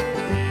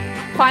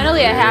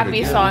 Finally a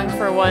happy song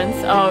for once.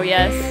 Oh,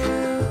 yes.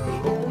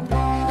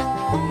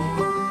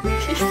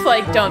 She's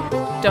like, don't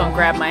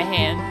grab my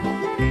hand.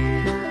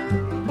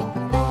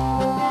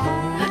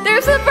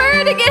 There's a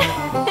bird again!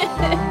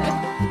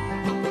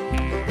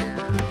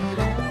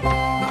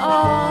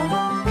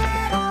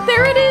 Oh,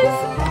 there it is!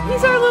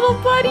 He's our little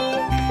buddy!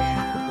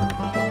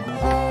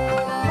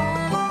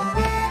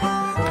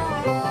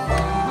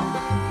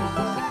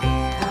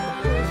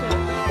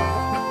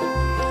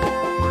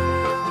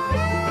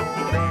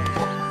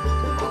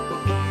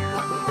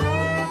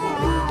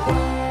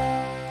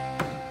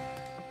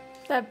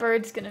 That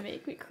bird's gonna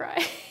make me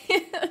cry.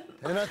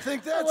 And I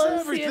think that's I love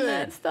everything. seeing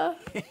that stuff.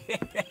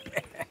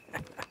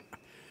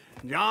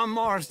 John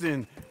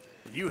Marston,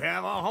 you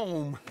have a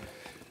home.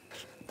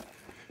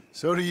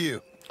 So do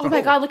you. Oh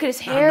my God, look at his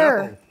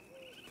hair.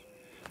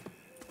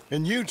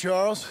 And you,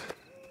 Charles,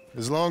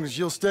 as long as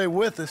you'll stay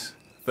with us.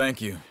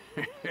 Thank you.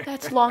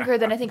 That's longer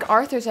than I think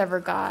Arthur's ever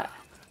got.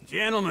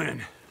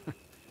 Gentlemen,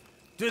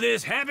 to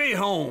this happy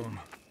home.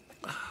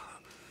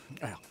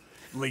 Well,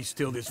 at least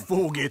till this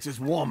fool gets his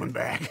woman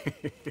back.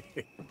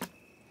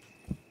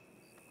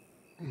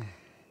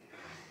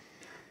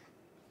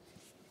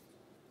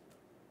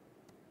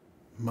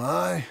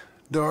 My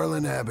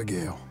darling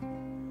Abigail,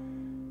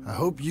 I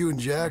hope you and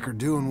Jack are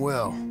doing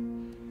well.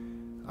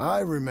 I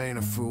remain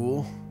a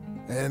fool,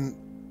 and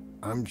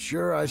I'm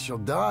sure I shall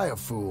die a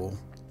fool.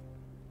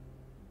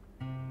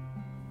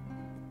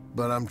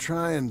 But I'm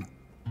trying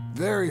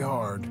very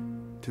hard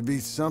to be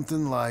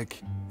something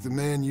like the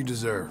man you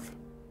deserve.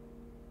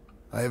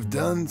 I have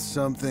done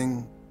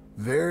something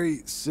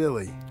very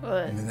silly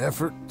in an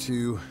effort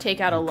to take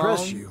out a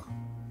impress loan. you.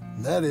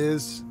 And that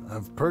is,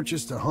 I've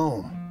purchased a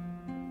home.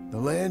 The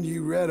land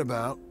you read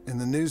about in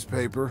the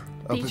newspaper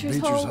up at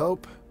Beecher's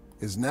Hope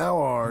is now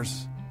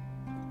ours,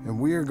 and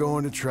we are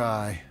going to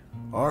try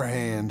our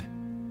hand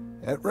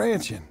at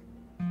ranching.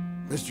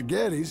 Mr.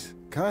 Geddes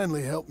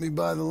kindly helped me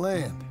buy the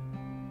land.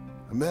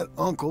 I met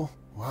Uncle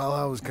while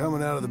I was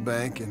coming out of the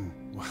bank, and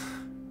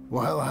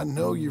while I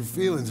know your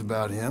feelings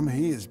about him,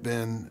 he has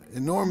been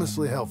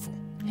enormously helpful.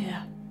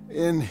 Yeah.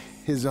 In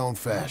his own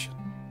fashion.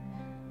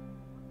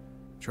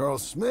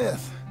 Charles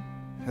Smith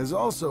has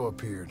also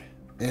appeared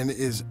and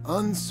is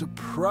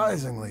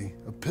unsurprisingly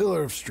a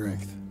pillar of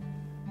strength.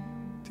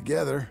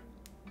 Together,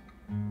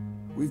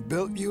 we've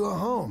built you a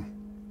home.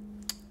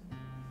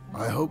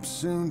 I hope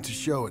soon to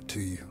show it to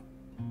you.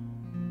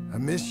 I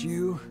miss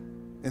you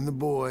and the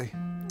boy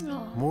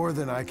more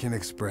than I can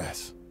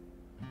express.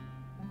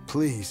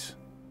 Please,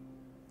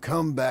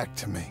 come back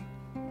to me.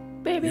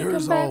 Baby,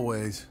 yours come back.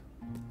 Always,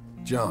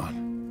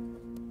 John.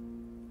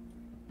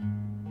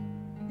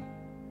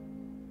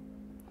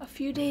 A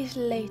few days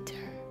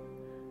later.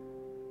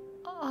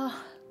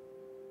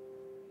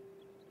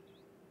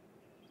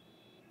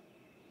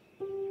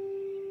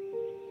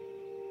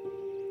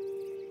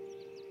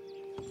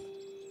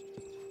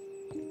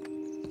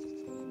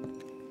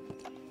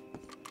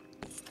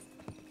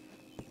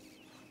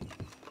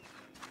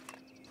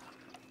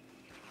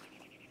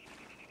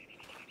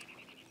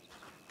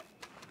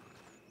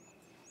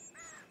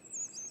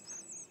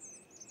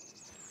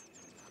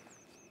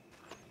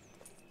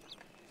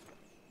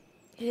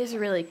 It is a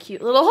really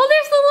cute little. Oh,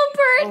 there's the little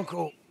bird.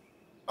 Uncle,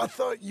 I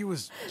thought you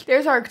was.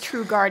 There's our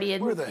true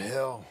guardian. Where the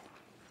hell?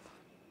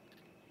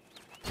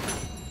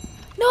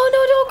 No,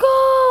 don't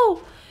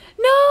go.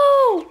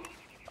 No.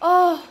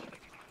 Oh,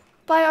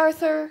 bye,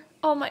 Arthur.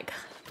 Oh my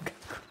God.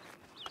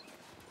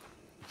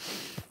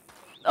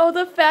 Oh,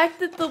 the fact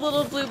that the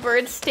little blue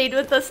bird stayed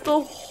with us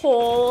the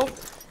whole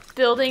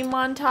building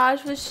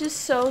montage was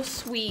just so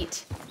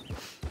sweet.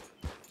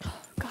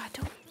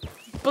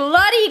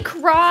 Bloody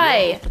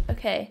cry!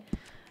 Okay.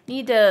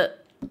 Need to...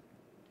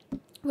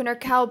 Winter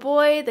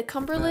Cowboy, the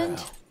Cumberland.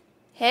 Wow.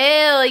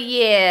 Hell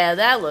yeah,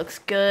 that looks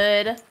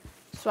good.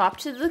 Swap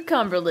to the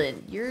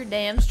Cumberland. You're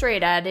damn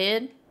straight I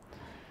did.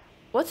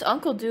 What's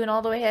Uncle doing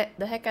all the way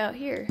the heck out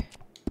here?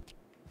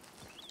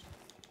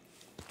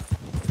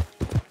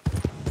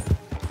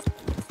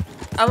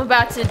 I'm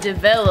about to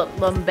develop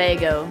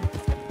lumbago.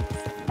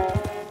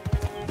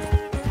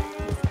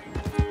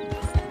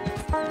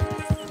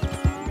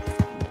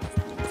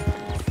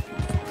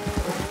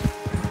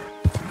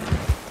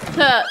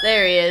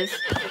 There he is.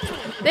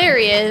 There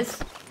he is.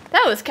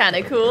 That was kind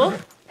of cool.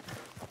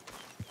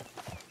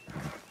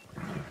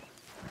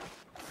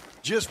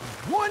 Just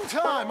one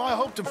time I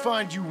hope to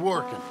find you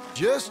working.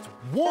 Just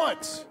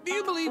once. Do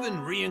you believe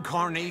in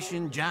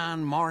reincarnation,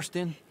 John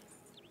Marston?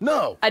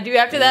 No. I do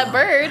after that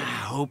bird. I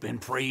hope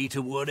and pray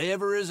to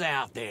whatever is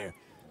out there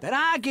that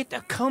I get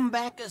to come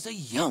back as a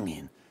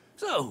youngin'.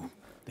 So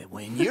that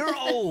when you're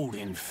old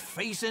and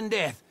facing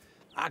death,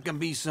 I can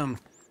be some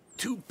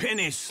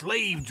two-penny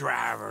slave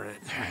driver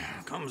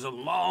that comes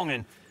along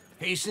and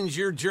hastens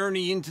your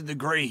journey into the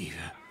grave.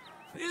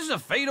 This is a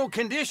fatal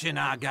condition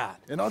I got.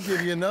 And I'll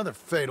give you another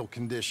fatal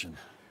condition.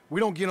 We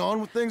don't get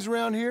on with things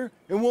around here,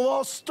 and we'll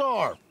all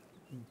starve.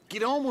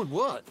 Get on with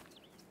what?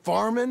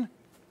 Farming,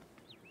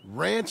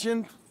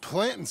 ranching,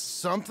 planting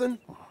something.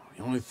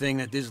 The only thing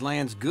that this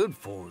land's good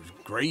for is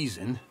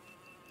grazing.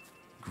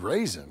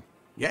 Grazing?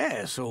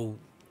 Yeah, so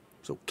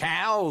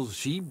cows,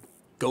 sheep,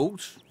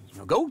 goats.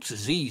 Now, goats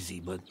is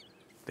easy, but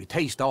they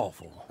taste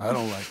awful. I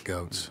don't like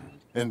goats.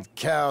 And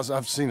cows,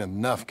 I've seen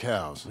enough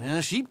cows.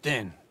 Yeah, sheep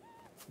then.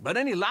 But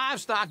any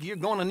livestock, you're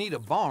gonna need a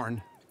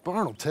barn.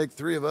 Barn will take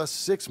 3 of us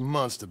 6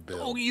 months to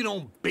build. Oh, you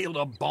don't build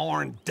a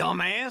barn,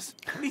 dumbass.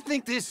 What do you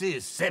think this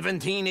is,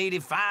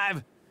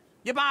 1785?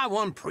 You buy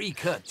one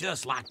pre-cut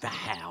just like the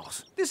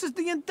house. This is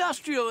the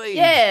industrial age.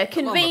 Yeah,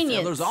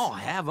 convenience. Fellas all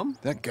have them.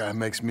 That guy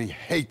makes me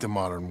hate the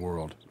modern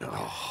world.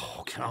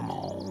 Oh, come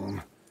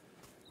on.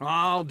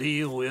 I'll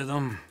deal with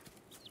them.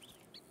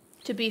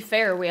 To be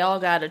fair, we all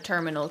got a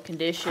terminal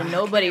condition.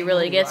 Nobody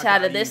really gets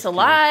out of this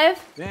alive.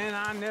 Then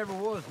I never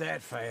was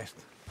that fast.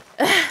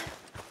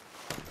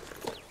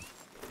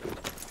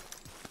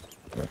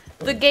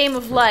 The game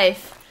of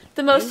life.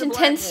 The most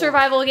intense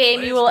survival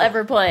game you will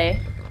ever play.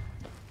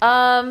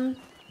 Ride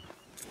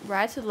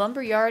to the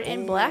lumberyard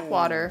in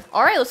Blackwater.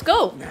 Alright, let's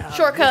go. Now,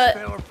 Shortcut.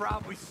 This fella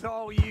probably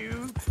saw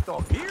you.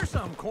 Thought, here's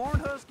some corn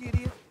husk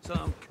idiot,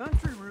 some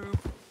country rube.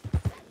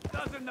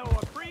 Doesn't know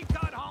a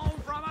pre-cut home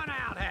from an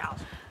outhouse.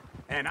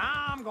 And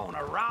I'm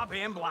gonna rob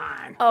him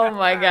blind. Oh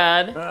my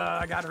god.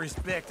 I gotta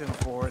respect him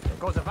for it.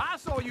 Because if I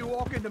saw you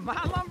walk into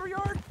my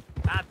lumberyard,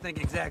 I'd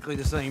think exactly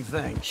the same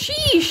thing.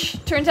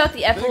 Sheesh! Turns out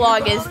the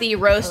epilogue is the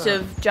roast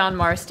of John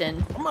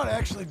Marston. I might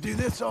actually do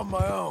this on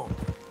my own.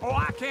 Oh,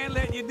 I can't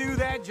let you do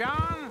that,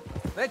 John.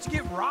 Let you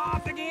get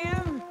robbed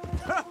again?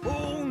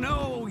 Oh,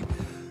 no.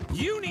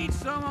 You need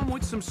someone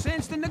with some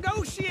sense to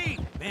negotiate.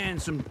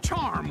 And some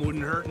charm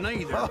wouldn't hurt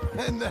neither. Oh,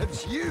 and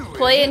that's you.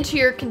 Play into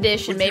your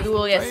condition. Maybe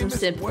we'll get some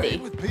sympathy.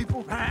 With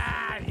people?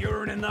 Ah,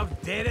 you're in enough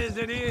debt as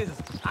it is.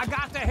 I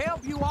got to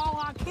help you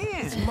all I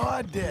can. It's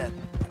my debt.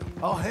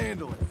 I'll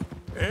handle it.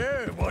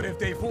 Yeah, but if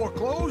they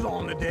foreclose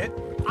on the debt,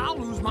 I'll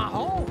lose my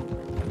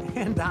home.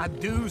 And I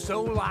do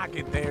so like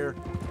it there.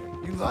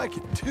 You like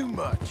it too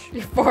much.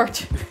 You're far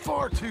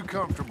too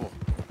comfortable.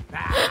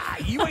 Ah,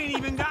 you ain't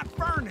even got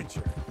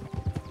furniture.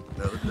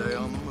 Another day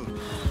on the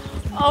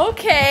move.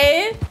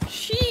 Okay.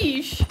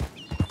 Sheesh.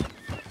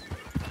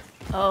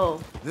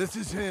 Oh. This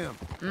is him.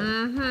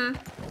 Mm-hmm.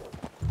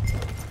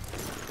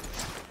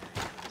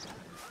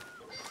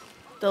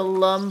 The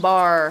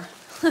lumbar.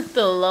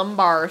 The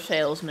lumbar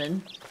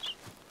salesman.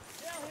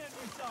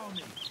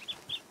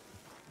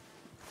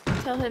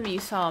 Tell him you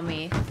saw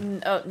me.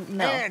 Oh,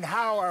 no. And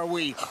how are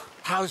we?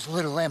 How's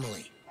little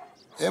Emily?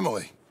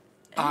 Emily.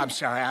 I'm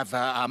sorry,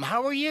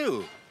 how are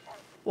you?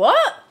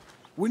 What?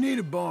 We need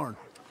a barn.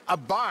 A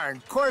barn?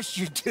 Of course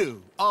you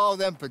do. All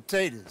them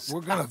potatoes.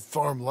 We're gonna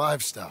farm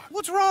livestock.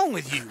 What's wrong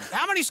with you?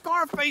 How many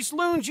Scarface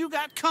loons you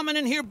got coming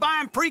in here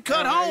buying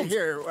pre-cut homes?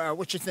 Here,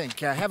 what you think?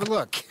 Have a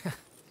look.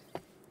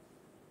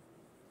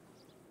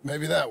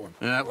 Maybe that one.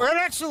 We're an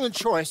excellent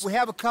choice. We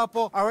have a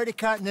couple already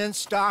cutting in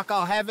stock.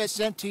 I'll have it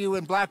sent to you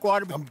in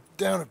Blackwater. I'm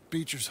down at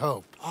Beecher's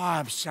Hope. Oh,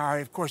 I'm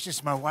sorry. Of course, this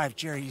is my wife,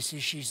 Jerry. You see,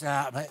 she's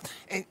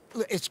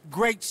it's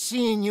great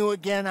seeing you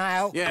again,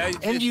 Al. Yeah,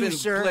 and it's you, been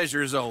sir. A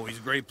pleasure as always.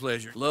 Great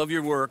pleasure. Love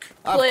your work.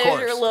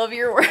 Pleasure, love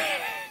your work.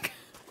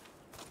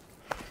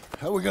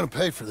 How are we gonna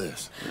pay for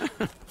this?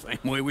 Same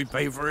way we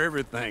pay for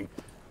everything.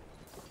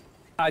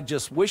 I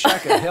just wish I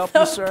could help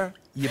you, sir.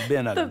 You've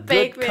been a good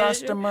manager.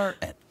 customer,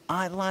 and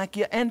I like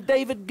you, and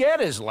David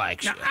Geddes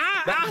likes you.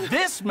 But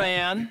this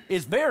man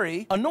is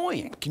very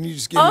annoying. Can you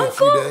just give me a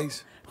few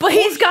days? But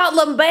he's got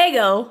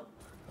lumbago.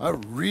 I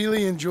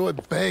really enjoy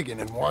begging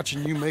and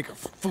watching you make a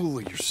fool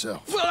of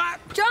yourself. Well,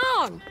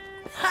 John!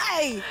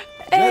 Hey! Is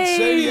that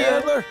Sadie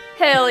Adler?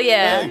 Hell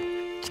yeah.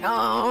 Hey.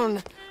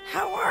 John,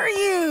 how are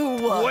you?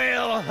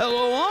 Well,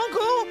 hello,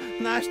 Uncle.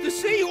 Nice to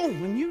see you.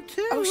 And you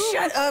too. Oh,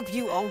 shut up,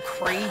 you old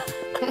creep.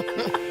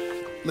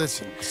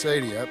 Listen,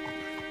 Sadie, you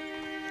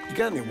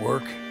got any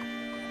work?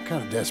 I'm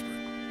kind of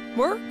desperate.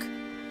 Work?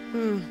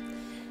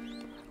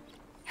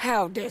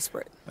 How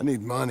desperate? I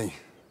need money.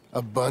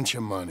 A bunch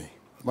of money.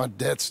 My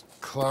debt's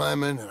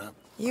climbing and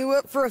You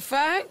up for a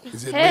fight?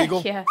 Is it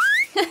legal? Yeah.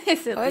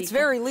 Is it Well, it's legal?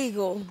 very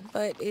legal,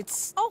 but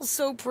it's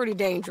also pretty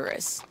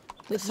dangerous.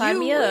 With Sign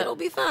me you, up. it'll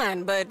be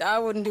fine, but I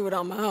wouldn't do it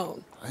on my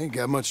own. I ain't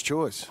got much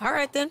choice. All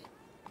right, then.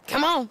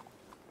 Come on.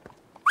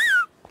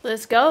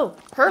 Let's go.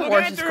 Her Look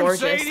horse at is her, gorgeous,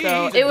 Sadie.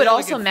 though. He's a It would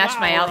also delicate match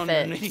my flower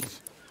outfit.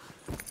 underneath.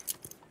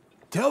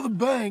 Tell the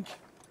bank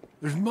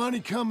there's money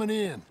coming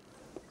in.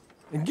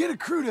 And get a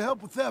crew to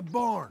help with that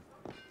barn.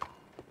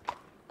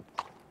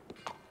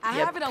 I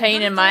Yep, have it on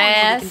pain good in my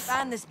authority we ass. can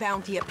find this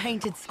bounty at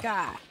Painted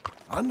Sky.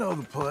 I know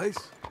the place.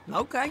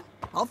 Okay,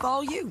 I'll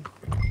follow you.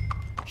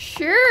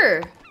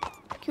 Sure.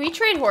 Can we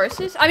trade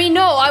horses? I mean,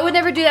 no, I would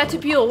never do that to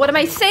Buell. What am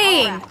I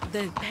saying? All right,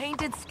 the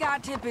Painted Sky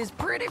tip is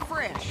pretty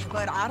fresh,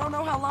 but I don't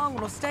know how long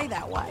it'll stay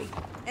that way.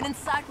 An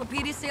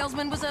encyclopedia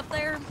salesman was up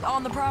there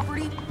on the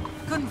property.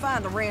 Couldn't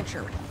find the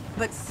rancher,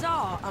 but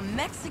saw a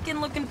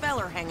Mexican-looking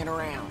feller hanging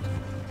around.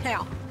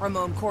 Now,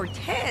 Ramon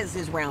Cortez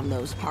is round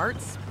those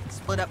parts,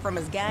 split up from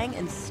his gang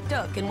and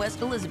stuck in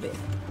West Elizabeth.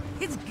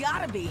 It's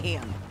gotta be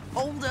him,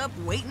 holed up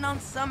waiting on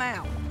some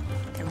out.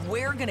 And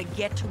we're gonna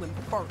get to him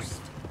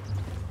first.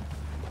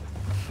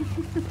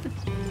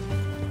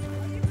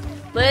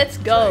 Let's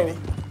go.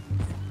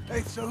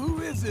 Hey, so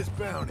who is this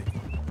bounty?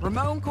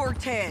 Ramon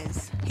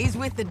Cortez. He's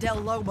with the Del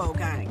Lobo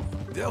gang.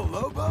 Del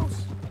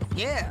Lobos?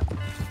 Yeah.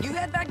 You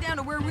head back down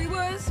to where we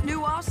was,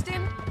 New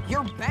Austin,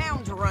 you're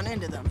bound to run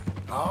into them.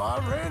 Oh,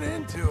 I ran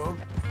into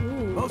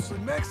them. Mostly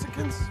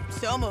Mexicans.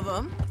 Some of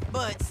them,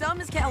 but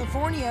some is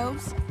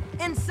Californios,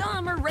 and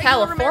some are regular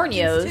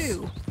Californios? Americans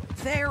too.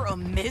 They're a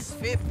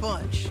misfit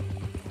bunch.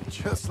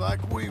 Just like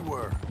we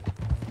were.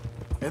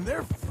 And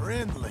they're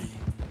friendly.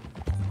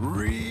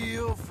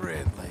 Real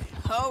friendly.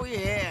 Oh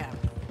yeah.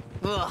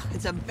 Ugh,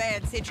 it's a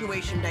bad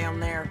situation down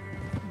there.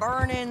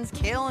 Burnings,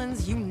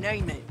 killings, you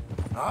name it.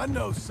 I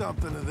know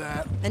something of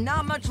that. And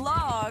not much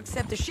law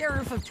except the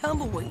sheriff of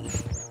Tumbleweed.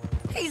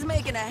 He's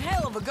making a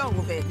hell of a go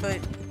of it, but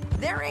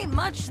there ain't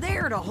much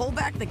there to hold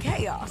back the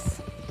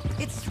chaos.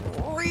 It's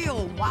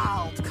real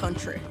wild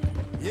country.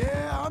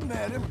 Yeah, I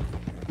met him.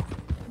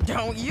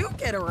 Don't you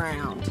get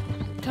around.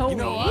 Don't You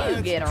know, I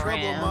had get some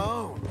trouble of around. my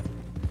own.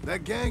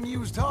 That gang you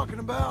was talking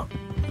about,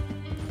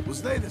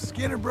 was they the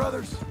Skinner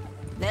brothers?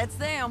 That's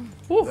them.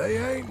 They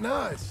ain't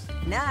nice.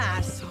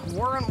 Nice.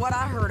 Weren't what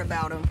I heard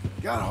about them.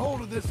 Got hold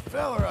of this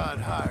feller I'd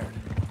hired.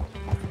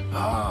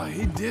 Ah,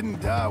 he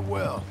didn't die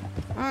well.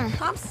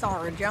 I'm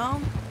sorry,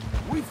 John.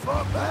 We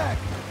fought back.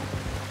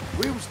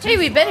 We was Hey, too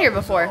we've been here smart,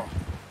 was before. all.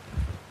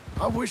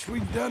 I wish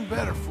we'd done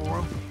better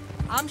for him.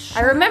 I'm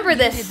sure remember you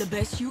this. did the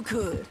best you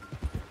could.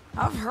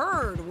 I've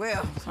heard,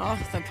 well,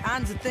 the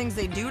kinds of things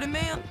they do to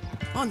men.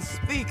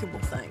 Unspeakable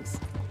things.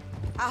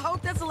 I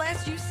hope that's the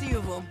last you see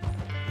of them.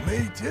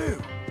 Me too.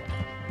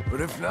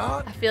 But if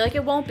not, I feel like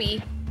it won't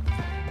be.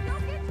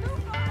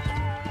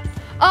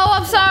 Oh,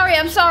 I'm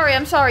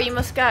sorry. You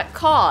must got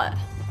caught.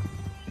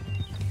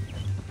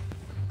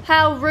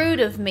 How rude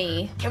of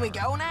me. Can we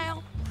go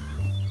now?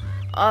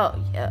 Oh,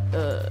 yeah,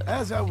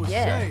 as I was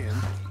saying,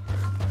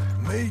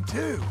 me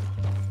too.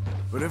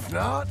 But if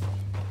not,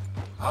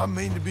 I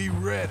mean to be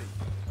ready.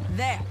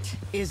 That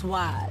is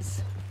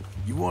wise.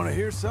 You want to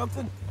hear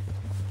something?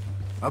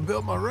 I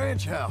built my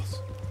ranch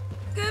house.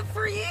 Good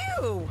for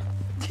you.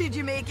 Did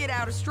you make it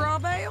out of straw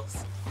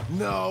bales?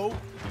 No.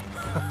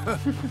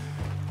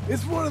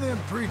 It's one of them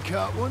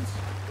pre-cut ones.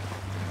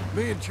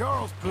 Me and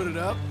Charles put it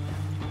up,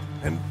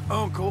 and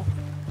Uncle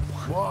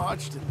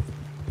watched and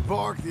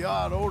barked the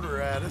odd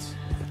order at us.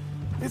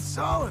 It's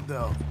solid,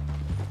 though.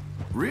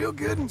 Real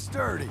good and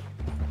sturdy.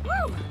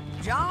 Woo!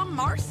 John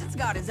Marston's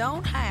got his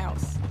own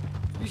house.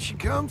 You should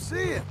come see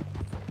it.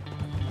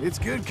 It's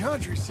good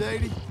country,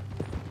 Sadie.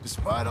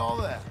 Despite all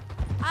that.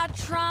 I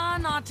try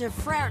not to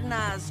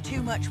fraternize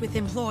too much with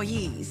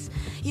employees.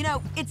 You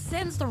know, it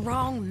sends the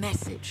wrong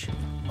message.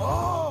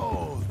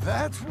 Oh,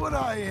 that's what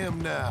I am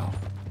now.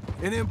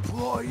 An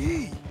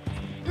employee.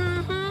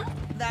 Mm-hmm.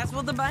 That's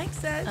what the bank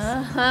says.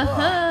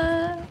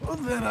 Well,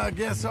 then I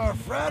guess our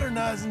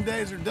fraternizing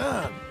days are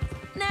done.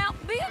 Now,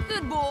 be a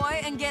good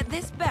boy and get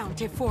this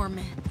bounty for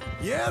me.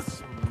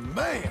 Yes,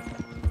 ma'am.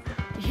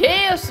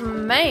 Yes,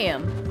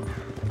 ma'am.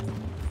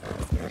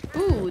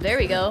 Ooh, there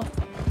we go.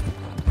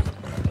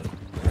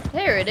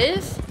 There it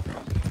is.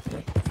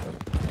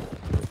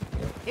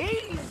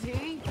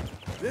 Easy.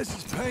 This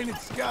is Painted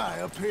Sky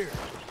up here.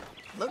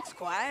 Looks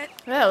quiet.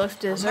 Yeah, it looks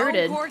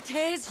deserted. Ramon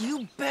Cortez,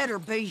 you better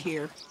be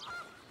here.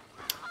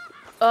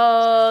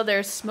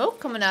 There's smoke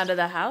coming out of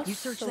the house. You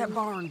search that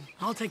barn.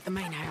 I'll take the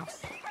main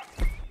house.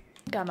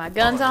 Got my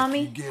guns on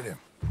me. Get him.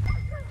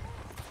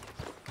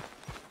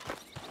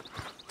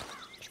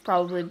 Should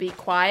probably be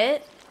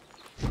quiet.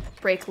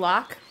 Break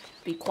lock.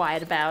 Be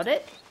quiet about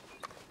it.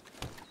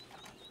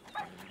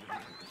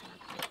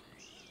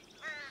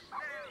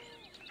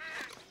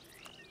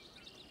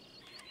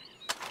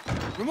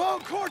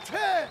 Ramon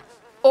Cortez!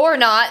 Or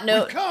not.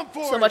 No.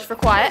 So much for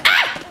quiet.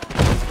 Ah!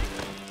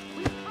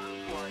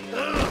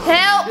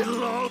 Help!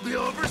 It'll all be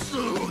over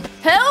soon.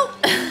 Help!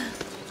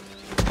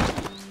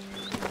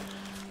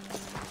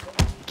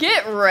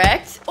 Get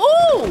wrecked.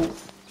 Ooh!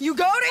 You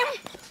got him?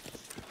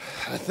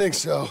 I think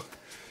so.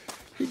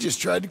 He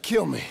just tried to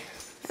kill me.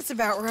 That's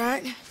about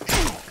right.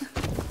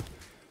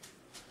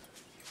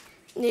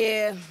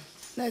 Yeah,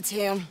 that's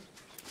him.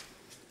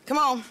 Come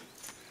on.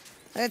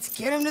 Let's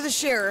get him to the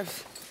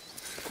sheriff.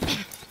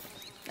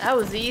 That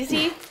was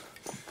easy.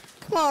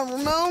 Come on,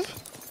 Ramon.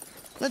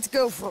 Let's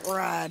go for a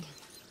ride.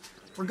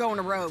 We're going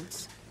to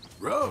Rhodes.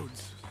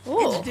 Rhodes?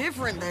 Ooh. It's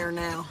different there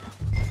now.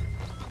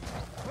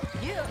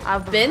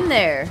 I've been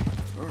there.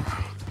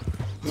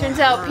 Turns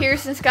out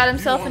Pearson's got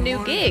himself a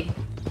new gig.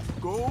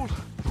 Gold?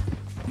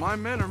 My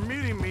men are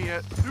meeting me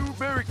at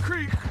Newberry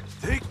Creek.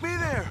 Take me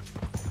there.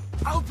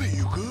 I'll pay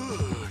you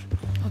good.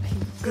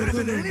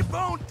 Better than any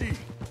bounty.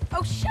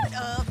 Oh, shut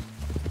up.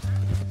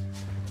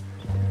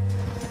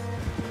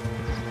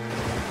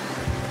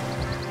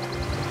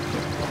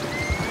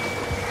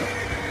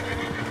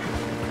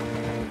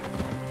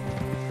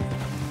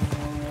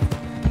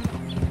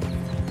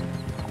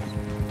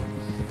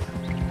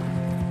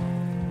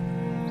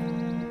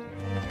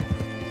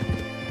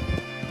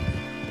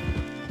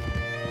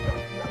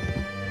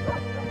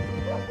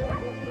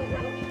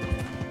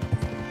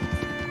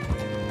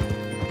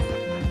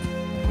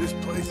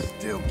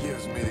 Still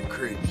gives me the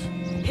creeps.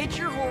 Hitch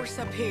your horse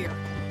up here.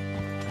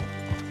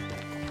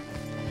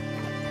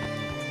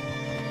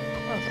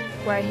 Oh,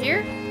 right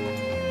here?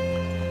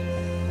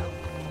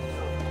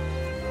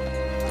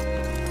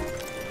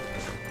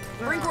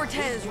 Bring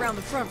Cortez around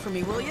the front for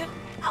me, will you?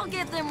 I'll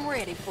get them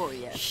ready for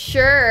you.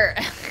 Sure.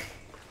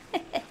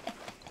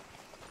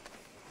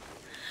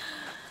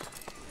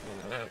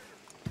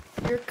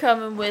 You're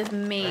coming with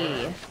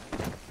me.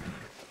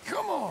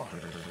 Come on.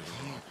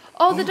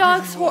 Oh, the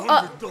dog's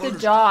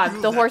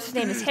the horse's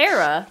name is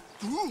Hare.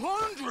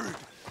 200.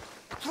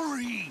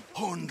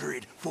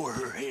 300 for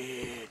her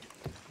head.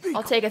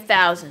 I'll take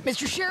 1,000.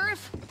 Mr.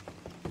 Sheriff?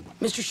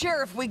 Mr.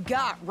 Sheriff, we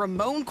got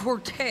Ramon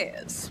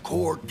Cortez.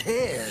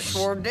 Cortez?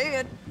 Sure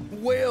did.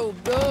 Well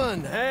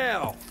done.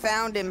 How?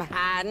 Found him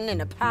hiding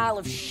in a pile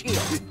of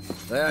shit.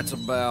 That's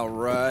about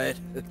right.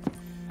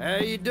 How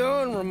you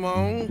doing,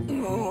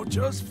 Ramon? Oh,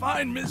 just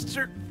fine,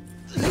 mister.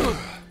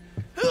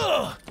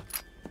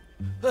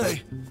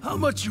 Hey, how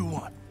much you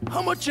want?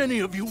 How much any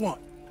of you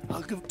want?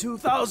 I'll give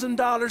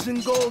 $2,000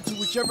 in gold to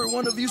whichever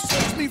one of you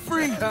sets me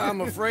free. I'm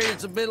afraid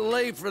it's a bit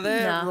late for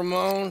that,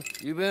 Ramon.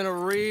 You've been a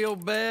real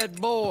bad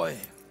boy.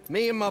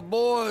 Me and my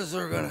boys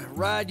are gonna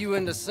ride you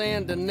into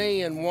Saint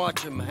Denis and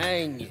watch them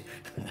hang you.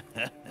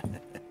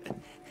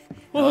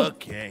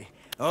 Okay,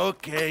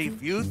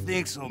 if you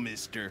think so,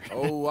 mister.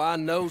 Oh, I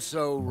know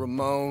so,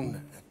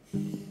 Ramon.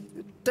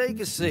 Take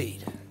a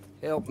seat.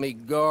 Help me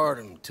guard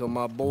him till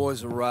my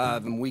boys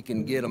arrive and we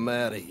can get him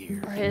out of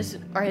here.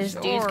 Are his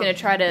dudes gonna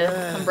try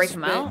to come break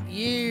him out? Spent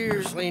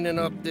years cleaning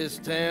up this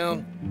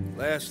town.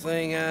 Last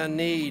thing I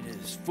need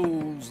is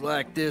fools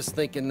like this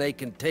thinking they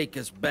can take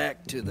us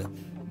back to the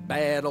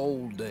bad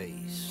old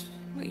days.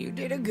 Well, you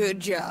did a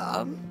good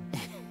job.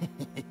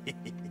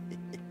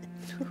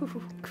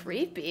 Ooh,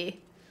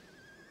 creepy.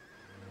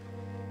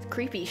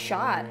 Creepy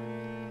shot.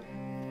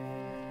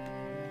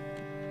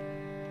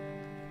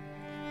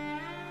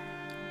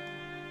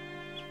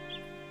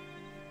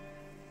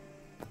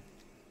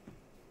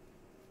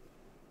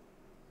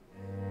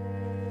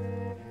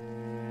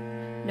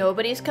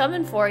 Nobody's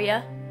coming for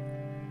you.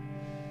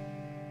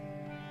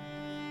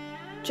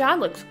 John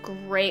looks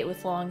great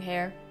with long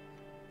hair.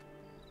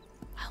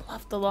 I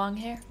love the long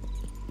hair.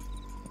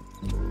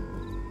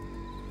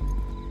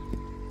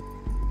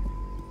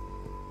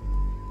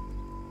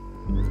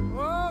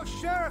 Whoa,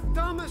 Sheriff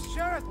Thomas,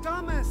 Sheriff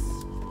Thomas!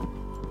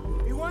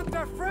 You want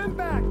that friend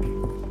back?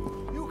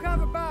 You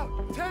have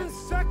about 10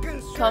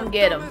 seconds, Come Sheriff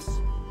get him. Thomas,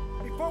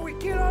 before we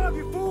kill all of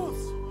you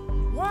fools.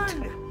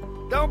 1.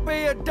 Don't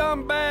be a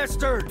dumb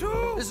bastard.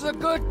 2. This is a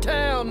good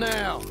town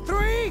now.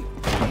 3.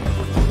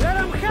 Let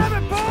them have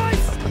it,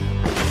 boys!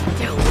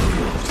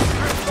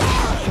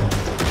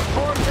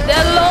 The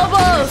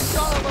Lobos!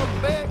 Son of a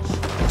bitch!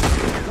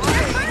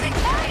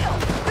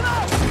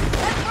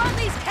 Let's run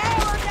these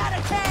cowards out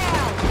of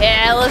town!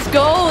 Yeah, let's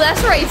go.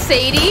 That's right,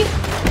 Sadie.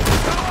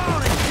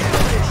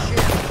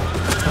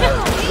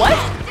 What?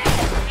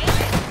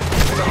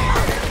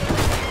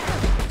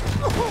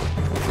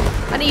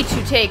 I need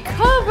to take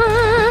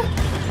cover.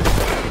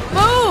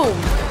 Boom!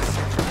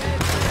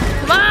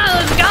 Come on,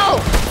 let's go!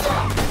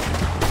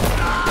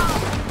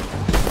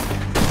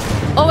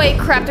 Oh wait,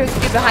 crap, there's a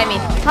dude behind me.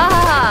 Ha ha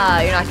ha,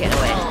 you're not getting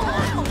away.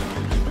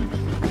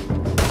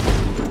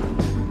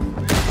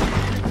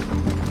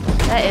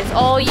 That is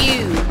all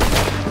you.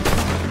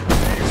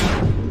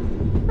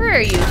 Where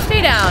are you?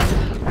 Stay down.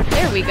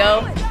 There we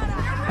go.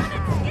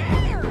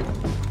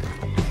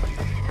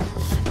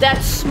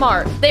 That's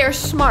smart. They are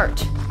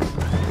smart.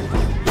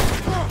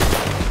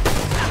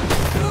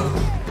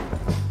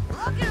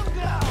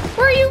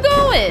 Where are you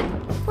going?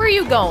 Where are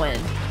you going?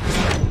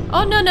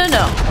 Oh, no, no,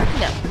 no.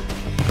 No.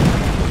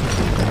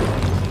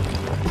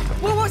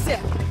 What was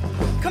that?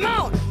 Come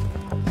on!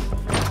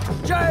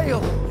 Jail!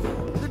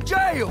 The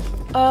jail!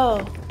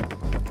 Oh.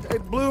 They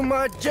blew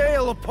my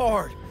jail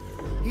apart.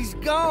 He's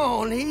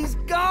gone. He's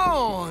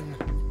gone.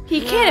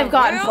 He can't have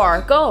gotten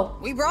far. Go.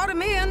 We brought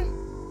him in.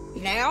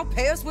 Now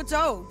pay us what's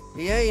owed.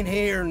 He ain't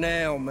here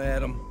now,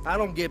 madam. I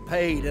don't get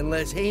paid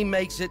unless he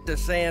makes it to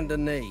Saint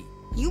Denis.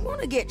 You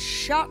want to get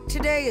shot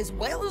today as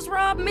well as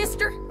Rob,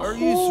 mister? Are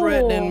you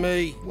threatening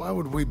me? Why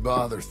would we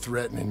bother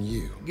threatening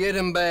you? Get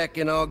him back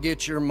and I'll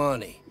get your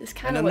money. It's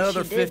and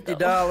another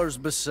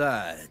 $50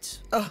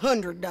 besides.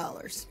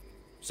 $100.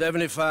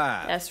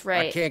 75. That's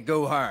right. I can't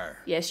go higher.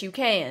 Yes, you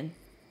can.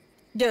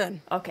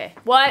 Done. Okay.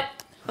 What?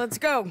 Let's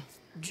go,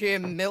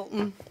 Jim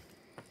Milton.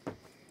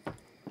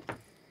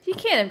 He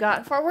can't have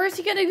gotten far. Where's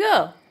he gonna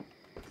go?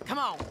 Come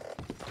on.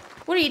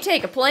 What do you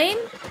take, a plane?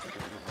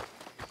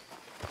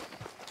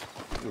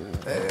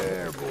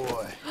 There,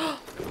 boy.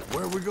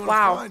 Where are we gonna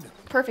find him?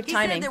 Perfect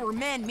timing. He said there were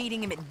men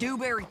meeting him at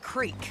Dewberry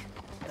Creek.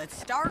 Let's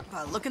start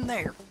by looking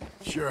there.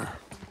 Sure.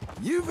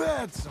 You've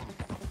had some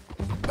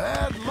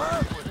bad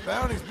luck with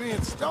bounties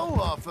being stole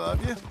off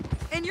of you.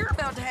 And you're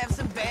about to have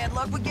some bad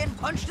luck with getting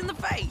punched in the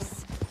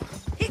face.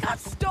 He got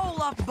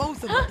stole off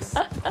both of us.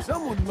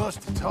 Someone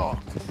must have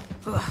talked.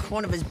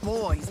 One of his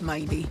boys,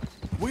 maybe.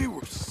 We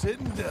were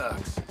sitting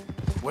ducks,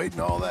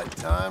 waiting all that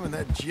time in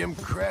that Jim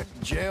Crack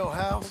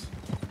jailhouse.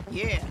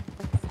 Yeah,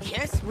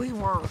 yes we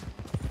were.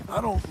 I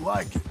don't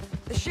like it.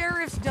 The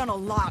sheriff's done a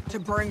lot to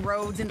bring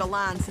roads into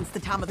line since the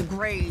time of the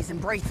Grays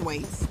and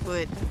Braithwaites,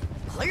 but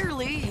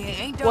clearly he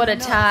ain't done What a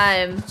enough.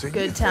 time. So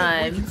Good you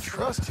time. think we can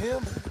trust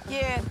him?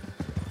 Yeah,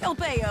 he'll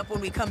pay up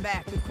when we come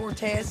back with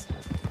Cortez.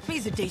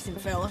 He's a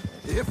decent fella.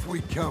 If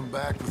we come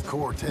back with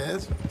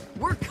Cortez.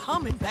 We're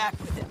coming back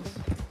with him.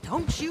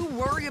 Don't you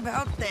worry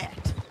about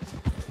that.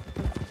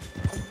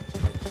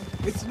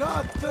 It's an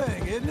odd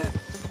thing, isn't it?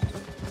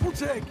 We'll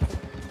take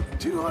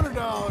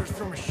 $200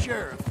 from a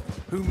sheriff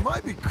who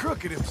might be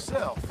crooked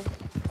himself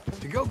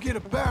to go get a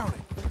bounty.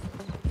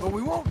 But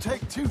we won't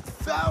take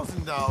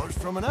 $2,000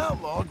 from an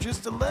outlaw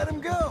just to let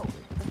him go.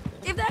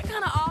 If that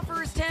kind of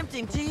offer is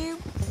tempting to you,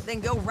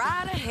 then go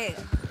right ahead.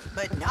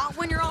 But not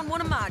when you're on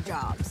one of my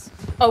jobs.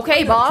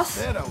 Okay, boss.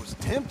 I said I was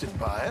tempted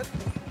by it.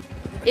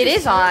 It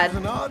is odd. It's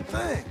an odd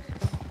thing.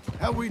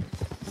 How we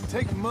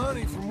take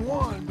money from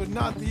one but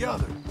not the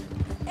other.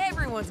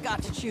 Everyone's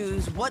got to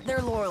choose what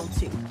they're loyal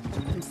to.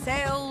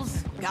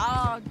 Themselves,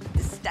 God,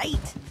 the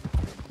state.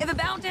 If a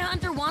bounty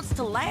hunter wants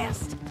to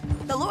last,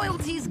 the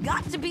loyalty's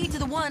got to be to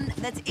the one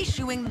that's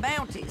issuing the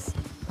bounties.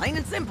 Plain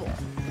and simple.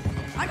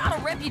 I got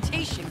a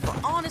reputation for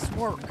honest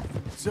work.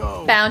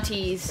 So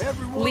bounties,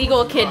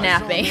 legal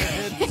kidnapping.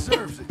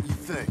 Deserves it, you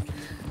think?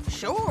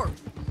 Sure.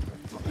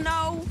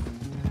 No,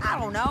 I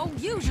don't know,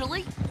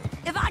 usually.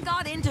 If I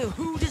got into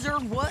who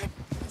deserved what,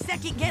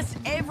 second-guessed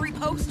every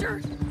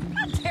poster,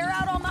 I'd tear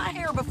out all my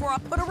hair before I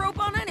put a rope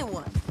on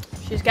anyone.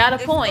 She's got a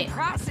point. If the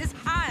price is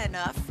high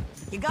enough,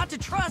 you got to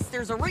trust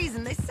there's a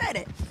reason they said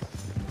it.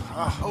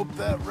 I hope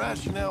that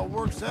rationale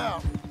works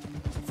out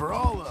for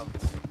all of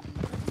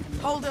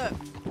us. Hold up.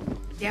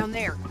 Down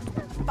there.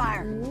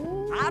 Fire.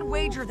 I'd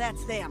wager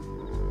that's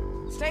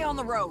them. Stay on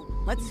the road.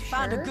 Let's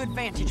find a good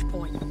vantage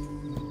point.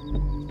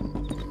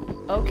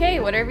 Okay,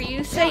 whatever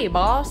you say,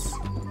 boss.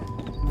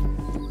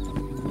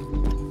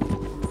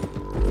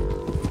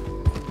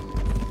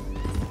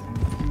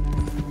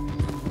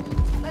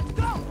 Let's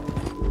go.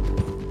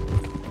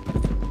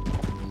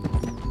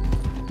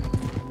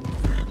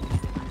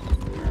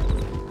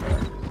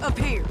 Up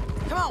here.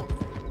 Come on.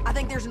 I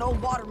think there's an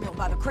old water mill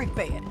by the creek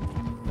bed.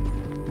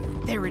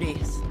 There it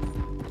is.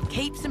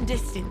 Keep some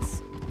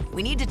distance.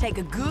 We need to take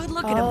a good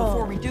look at them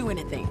before we do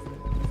anything.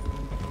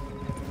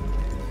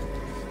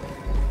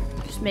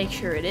 Just make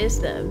sure it is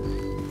them.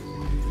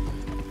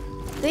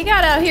 They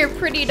got out here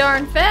pretty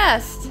darn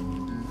fast.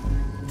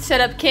 Set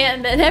up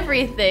camp and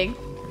everything.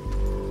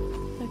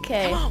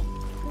 Okay. Come on.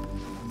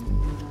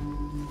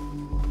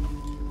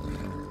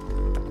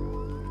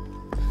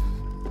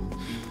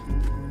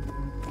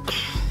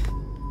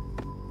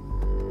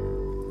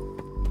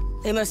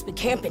 They must be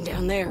camping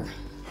down there.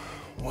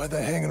 Why are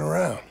they hanging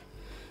around?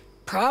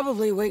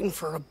 Probably waiting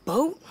for a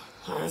boat.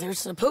 There's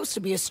supposed to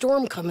be a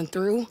storm coming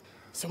through,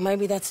 so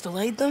maybe that's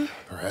delayed them?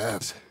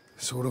 Perhaps.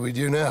 So what do we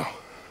do now?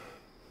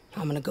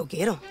 I'm gonna go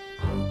get them.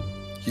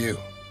 You.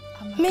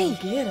 Me?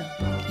 Get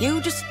them. You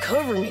just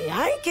cover me.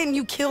 I ain't getting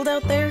you killed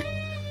out there.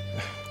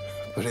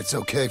 But it's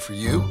okay for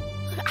you?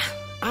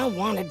 I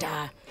want to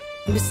die.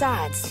 And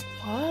besides,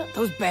 what?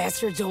 Those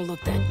bastards don't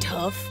look that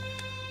tough.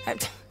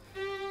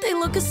 They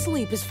look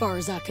asleep as far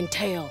as I can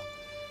tell.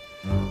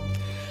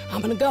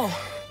 I'm gonna go.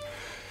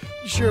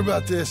 You sure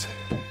about this?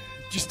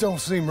 Just don't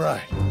seem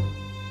right.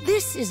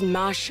 This is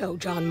my show,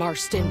 John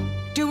Marston.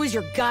 Do as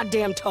you're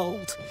goddamn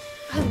told.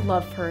 I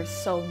love her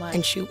so much.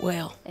 And shoot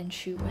well. And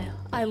shoot well.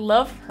 I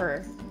love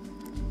her.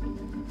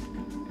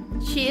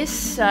 She is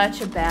such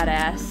a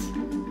badass.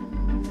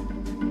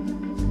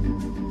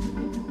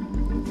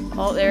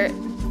 Oh, there.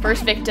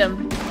 First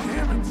victim.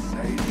 Damn it,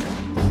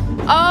 Sadie.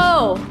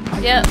 Oh,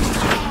 yep.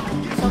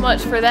 So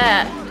much for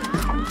that.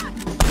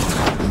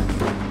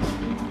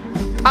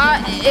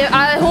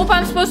 I hope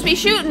I'm supposed to be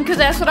shooting, because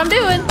that's what I'm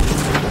doing.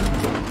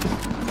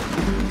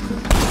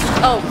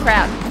 Oh,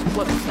 crap.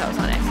 Whoops, that was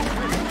on accident.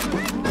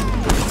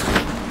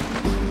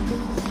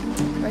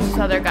 Where's this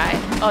other guy?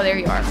 Oh, there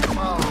you are.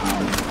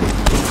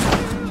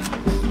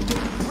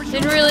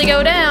 Didn't really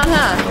go down,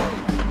 huh?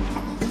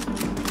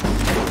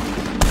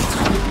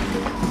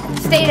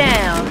 Stay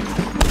down.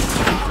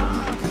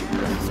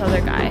 Where's this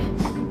other guy?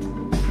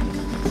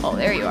 Oh,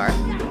 there you are.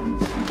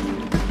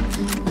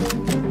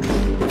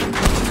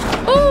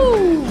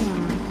 Ooh!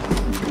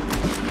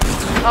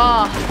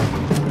 Oh.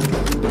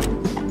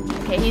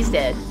 Okay, he's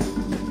dead.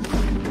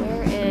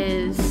 Where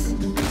is...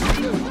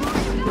 There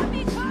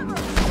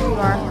you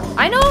are.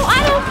 I know!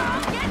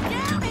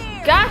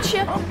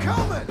 Gotcha! I'm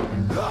coming!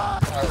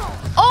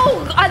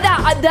 Oh!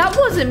 That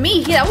wasn't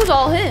me. That was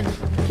all him.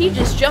 He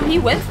just jumped. He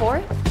went for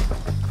it.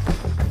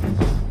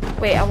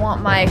 Wait, I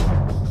want my...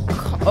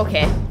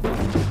 Okay.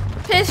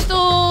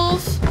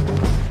 Pistols!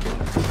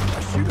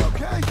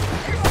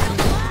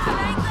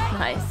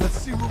 Nice. Let's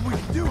see what we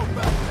can do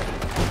about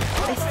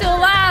that. They still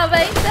alive,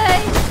 ain't they?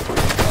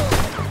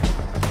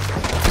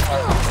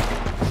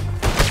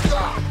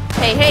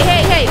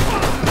 Hey.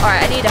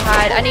 Alright, I need to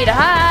hide. I need to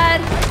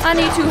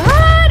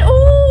hide.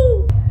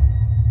 Ooh!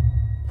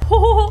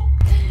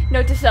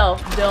 Note to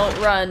self, don't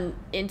run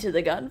into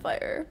the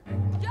gunfire.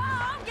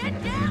 John,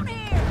 get down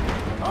here!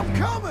 I'm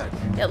coming!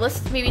 Yeah,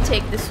 let's maybe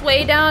take this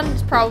way down.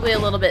 It's probably a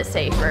little bit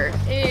safer.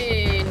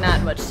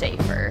 Not much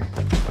safer.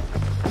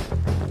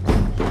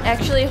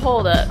 Actually,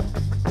 hold up.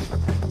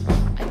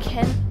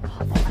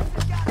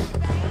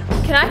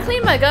 Can I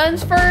clean my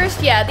guns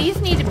first? Yeah, these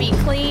need to be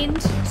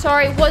cleaned.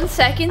 Sorry, 1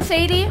 second,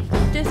 Sadie.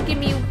 Just give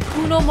me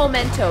uno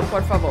momento,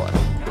 por favor.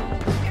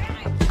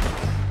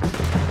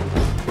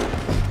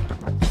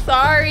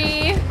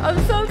 Sorry. I'm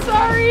so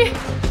sorry.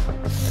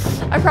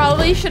 I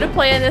probably should have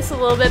planned this a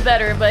little bit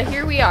better, but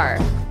here we are.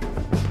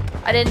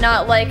 I did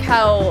not like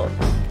how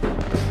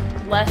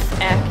less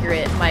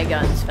accurate my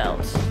guns felt.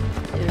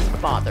 It is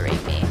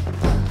bothering me.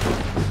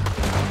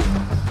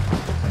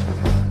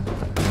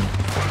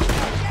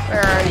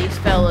 Where are these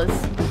fellas?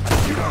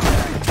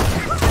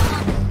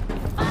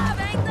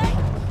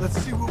 Let's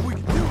see what we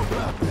can do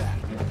about that.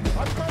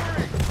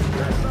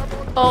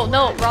 Oh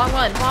no, wrong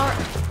one.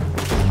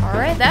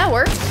 Alright, that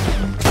works.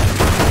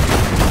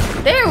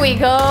 There we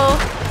go.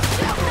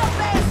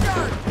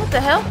 What the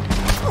hell?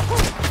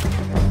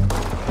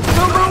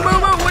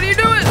 Boom. What are you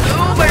doing?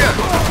 Oh my god.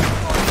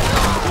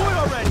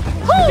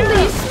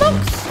 Holy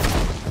smokes.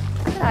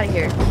 Get out of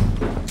here.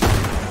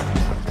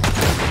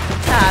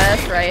 Ah,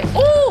 that's right.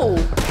 Ooh!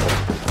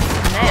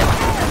 Snap.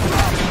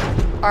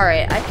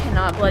 Alright, I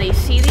cannot bloody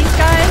see these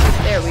guys.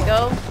 There we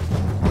go.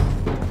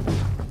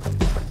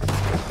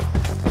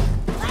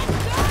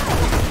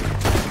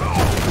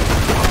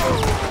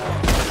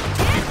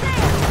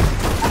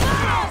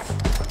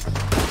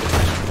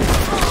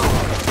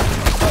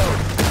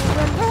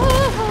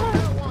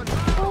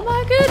 Oh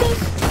my goodness.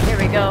 There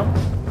we go.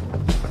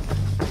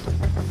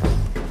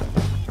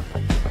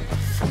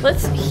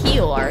 Let's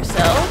heal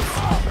ourselves.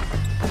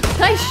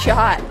 Nice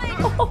shot.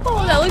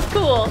 Oh, that looks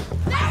cool.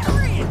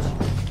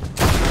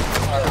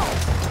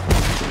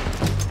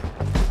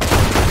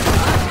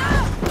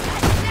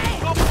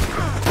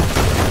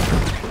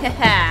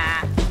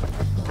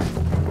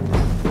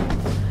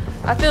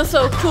 I feel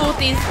so cool with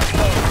these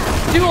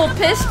dual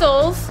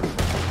pistols.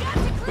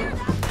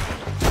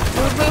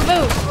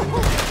 Move.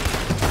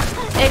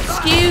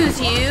 Excuse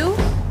you.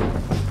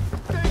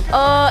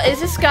 Is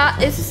this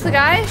the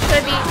guy? Should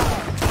I be...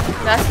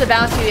 That's the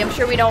bounty. I'm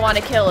sure we don't want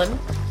to kill him.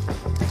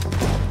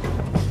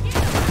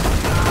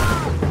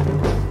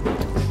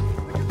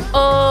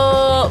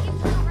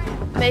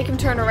 Make him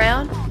turn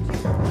around.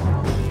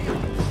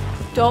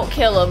 Don't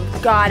kill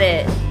him. Got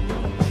it.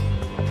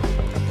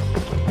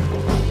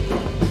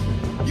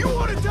 You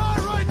want to die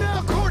right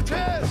now,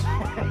 Cortez?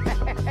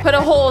 Put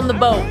a hole in the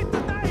boat.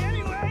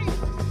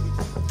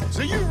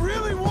 So you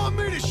really want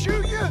me to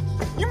shoot you?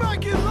 You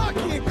might get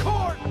lucky in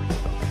court.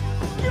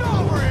 Get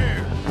over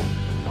here.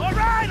 All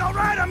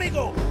right,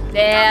 amigo.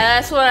 Yeah,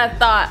 that's what I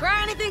thought.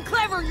 Try anything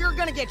clever, you're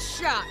gonna get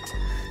shot.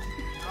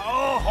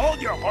 Oh,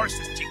 hold your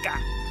horses, chica.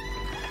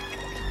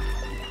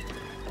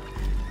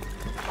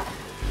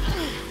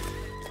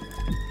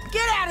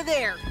 Get out of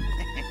there!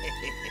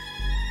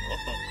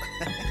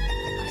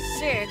 I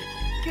said,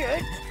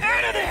 get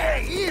out of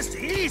there!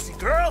 Easy,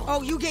 girl.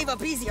 Oh, you gave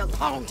up easy a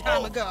long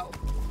time ago.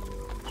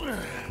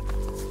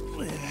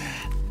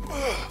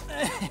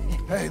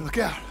 Hey, look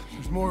out.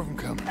 There's more of them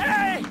coming.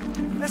 Hey!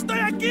 Estoy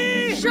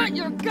aquí! Shut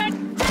your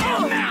goddamn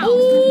mouth!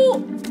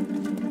 Ooh.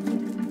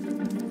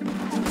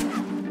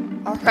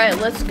 Alright,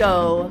 let's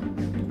go.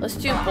 Let's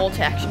do bolt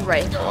action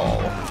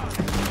rifle.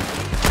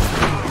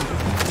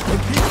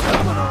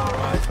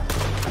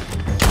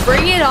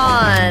 Bring it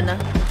on.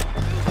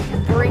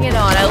 Bring it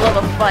on. I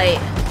love a fight.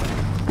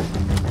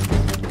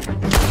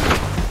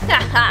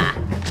 Haha.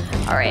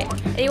 Alright.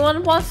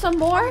 Anyone want some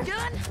more?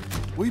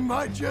 We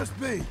might just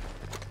be.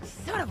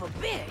 Son of a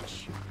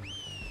bitch.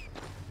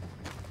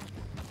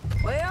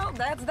 Well,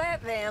 that's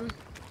that then.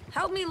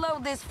 Help me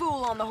load this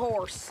fool on the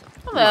horse.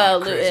 I'm gonna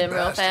loot him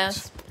real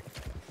fast.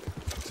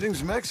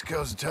 Seems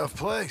Mexico's a tough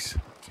place.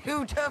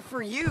 Too tough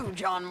for you,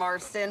 John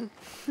Marston.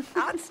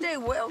 I'd stay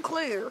well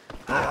clear.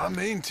 Oh, I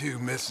mean to,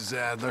 Mrs.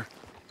 Adler.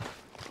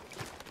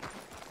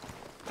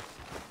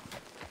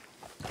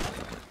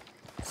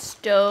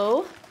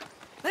 Stow.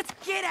 Let's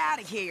get out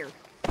of here.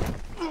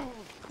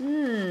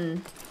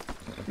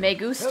 Me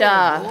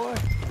gusta. Hello, boy.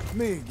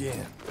 Me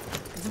again.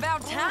 It's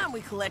about time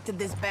we collected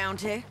this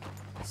bounty.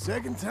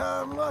 Second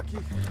time lucky.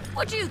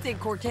 What do you think,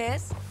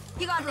 Cortez?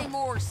 You got any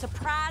more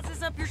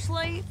surprises up your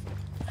sleeve?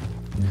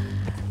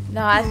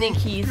 No, I think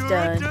he's You're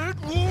done. a dead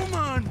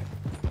woman,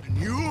 and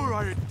you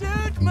are a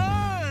dead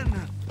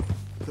man.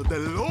 The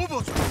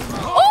Lobos will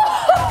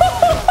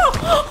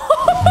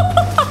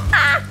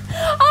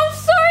I'm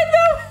sorry,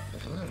 though.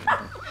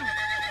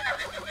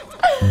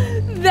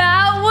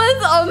 That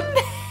was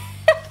amazing.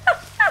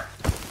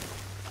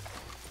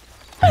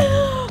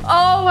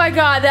 Oh my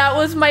god, that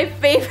was my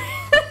favorite.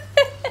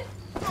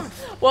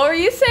 What were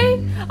you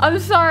saying? I'm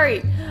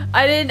sorry.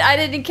 I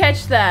didn't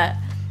catch that.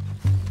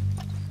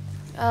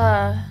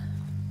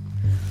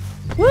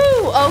 Woo!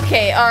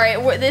 Okay, all right.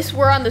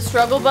 We're on the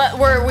struggle bus.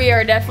 We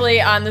are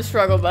definitely on the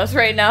struggle bus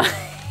right now.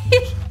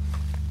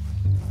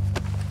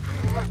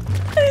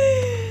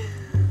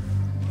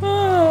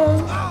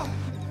 Oh.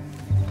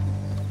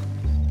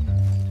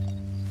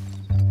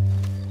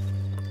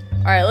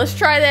 All right, let's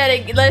try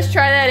that. Let's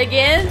try that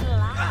again.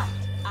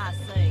 I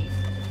see.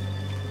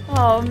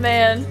 Oh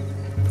man.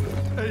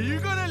 Are you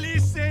gonna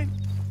listen?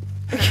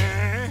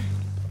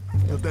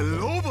 The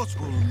Lobos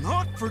will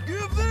not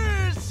forgive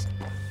this.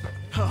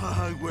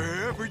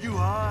 Wherever you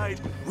hide,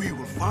 we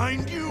will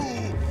find you,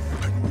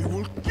 and we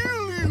will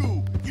kill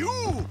you.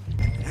 You,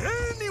 and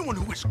anyone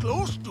who is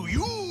close to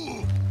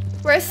you.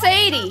 Where's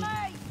Sadie?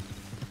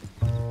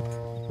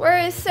 Where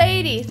is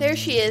Sadie? There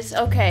she is.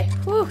 Okay.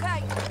 Whew.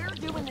 Hey, you're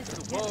doing this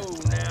together. Whoa,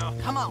 now.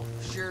 Come on.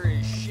 Sure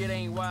as shit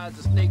ain't wise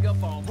to sneak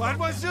up on. What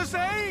was you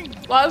saying?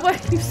 What were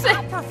you saying?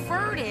 I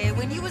preferred it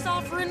when you was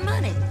offering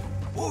money.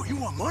 Oh, you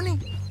want money?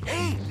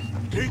 Hey,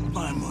 take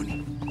my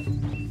money.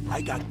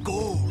 I got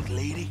gold,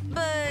 lady.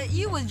 But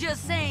you was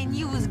just saying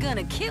you was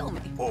gonna kill me.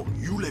 Oh,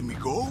 you let me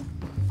go?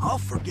 I'll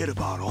forget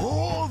about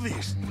all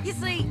this. You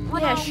see,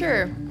 Yeah,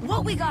 sure.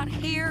 What we got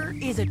here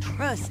is a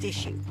trust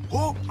issue.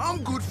 Oh,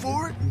 I'm good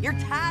for it. You're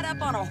tied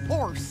up on a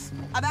horse,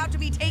 about to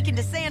be taken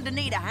to Saint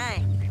Denis to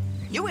hang.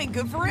 You ain't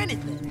good for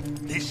anything.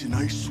 Listen,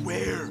 I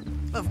swear.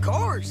 Of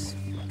course,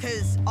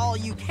 because all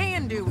you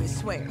can do is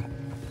swear.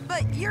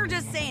 But you're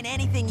just saying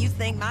anything you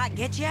think might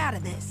get you out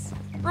of this.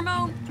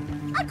 Ramon,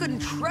 I couldn't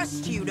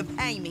trust you to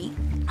pay me.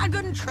 I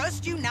couldn't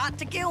trust you not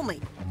to kill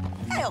me.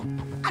 Hell,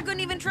 I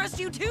couldn't even trust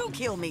you to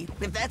kill me,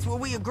 if that's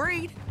what we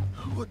agreed.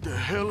 What the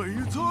hell are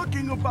you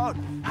talking about?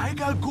 I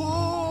got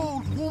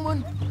gold,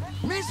 woman.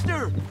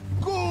 Mister,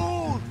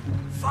 gold.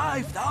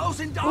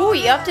 $5,000. Ooh,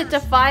 he upped it to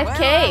 5K.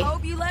 Well, I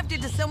hope you left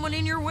it to someone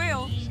in your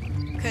will.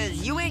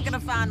 Because you ain't gonna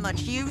find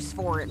much use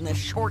for it in the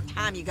short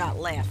time you got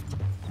left.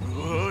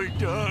 Oh,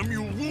 damn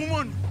you,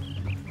 woman.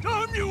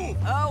 Damn you.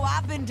 Oh,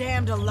 I've been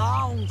damned a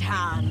long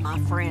time, my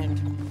friend.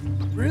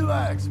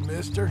 Relax,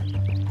 mister.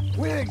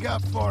 We ain't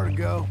got far to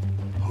go.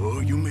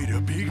 Oh, you made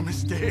a big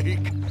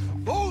mistake.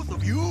 Both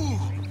of you.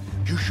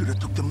 You should have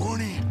took the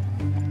money.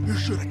 You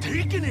should have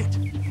taken it.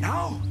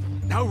 Now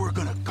we're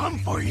gonna come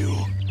for you.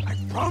 I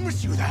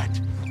promise you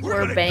that.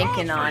 We're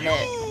banking on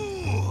it.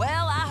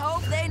 Well, I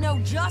hope they know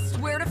just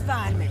where to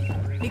find me.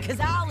 Because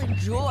I'll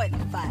enjoy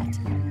the fight.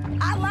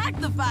 I like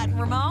the fighting,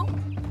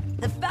 Ramon.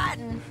 The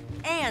fighting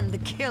and the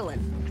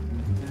killing.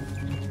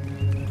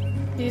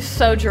 He's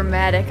so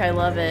dramatic. I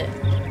love it.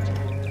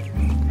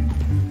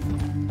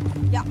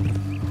 Yeah.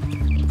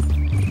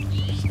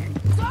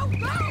 Go!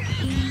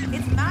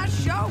 It's my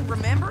show,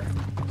 remember?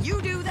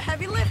 You do the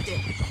heavy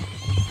lifting.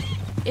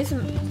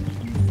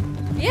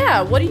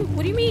 Yeah, what do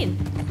you mean?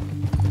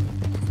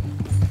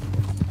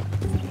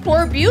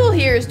 Poor Buell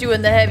here is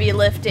doing the heavy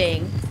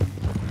lifting.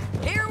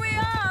 Here we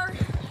are,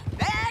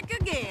 back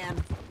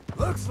again.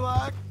 Looks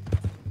like.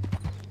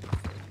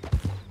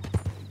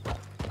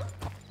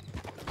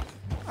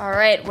 All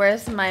right,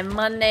 where's my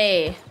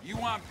money? You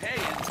want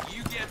paying,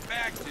 you get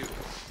back to it.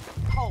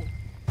 Oh.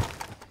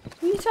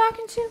 Who are you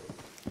talking to?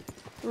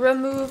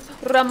 Remove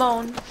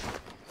Ramon.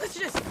 Let's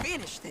just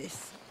finish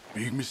this.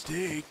 Big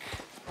mistake.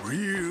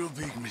 Real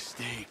big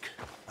mistake.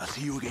 I'll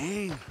see you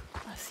again.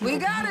 We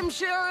got him,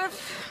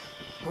 Sheriff.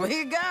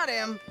 We got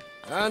him.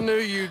 I knew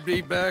you'd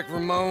be back,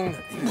 Ramon.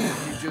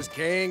 You just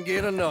can't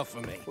get enough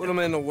of me. Put him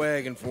in the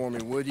wagon for me,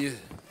 would you?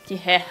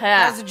 Yeah.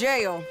 How's the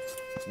jail?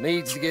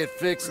 Needs to get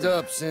fixed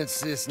up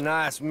since this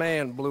nice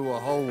man blew a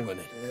hole in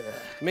it.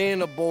 Me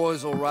and the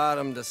boys will ride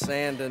him to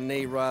Saint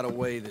Denis right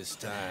away this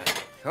time.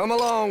 Come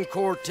along,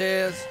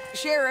 Cortez.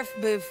 Sheriff,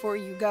 before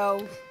you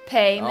go.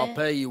 Pay me. I'll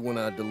pay you when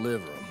I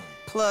deliver him.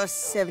 Plus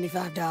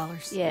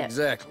 $75. Yeah.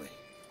 Exactly.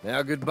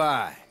 Now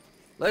goodbye.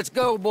 Let's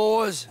go,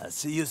 boys. I'll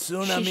see you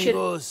soon, She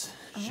amigos.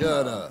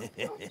 Shut up.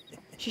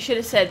 She should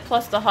have said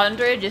plus the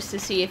 100 just to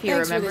see if he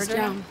remembered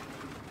her.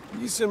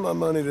 You send my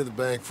money to the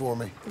bank for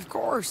me. Of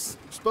course.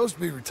 I'm supposed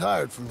to be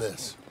retired from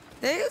this.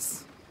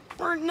 This?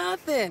 Or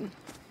nothing.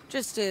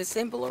 Just a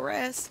simple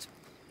arrest.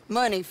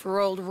 Money for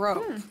old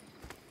rope.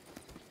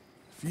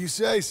 If you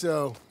say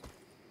so.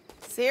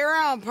 See you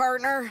around,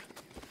 partner.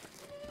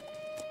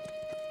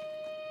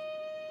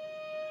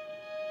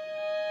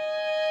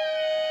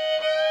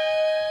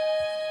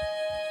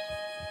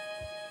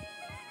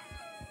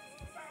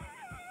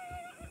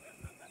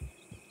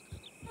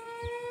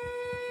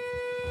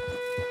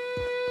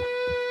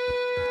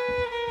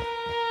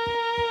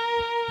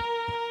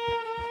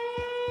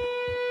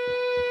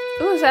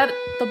 Ooh, is that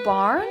the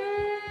barn?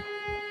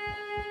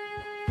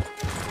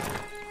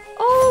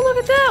 Oh, look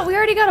at that. We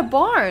already got a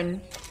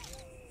barn.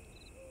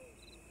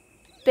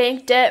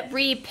 Bank debt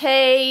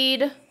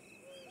repaid.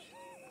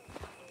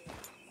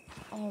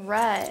 All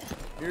right.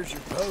 Here's your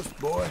post,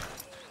 boy.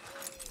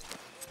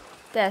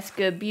 That's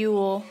good,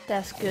 Buell.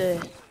 That's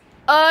good.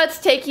 It's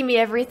taking me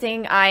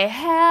everything I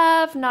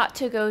have not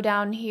to go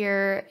down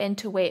here and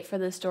to wait for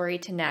the story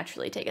to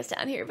naturally take us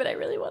down here, but I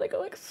really want to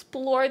go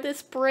explore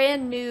this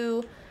brand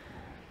new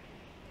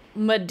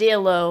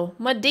Madillo,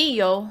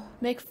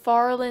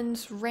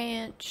 McFarland's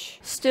Ranch,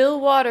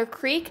 Stillwater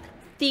Creek,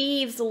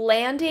 Thieves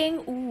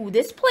Landing. Ooh,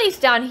 this place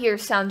down here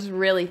sounds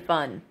really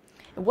fun.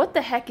 What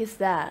the heck is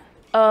that?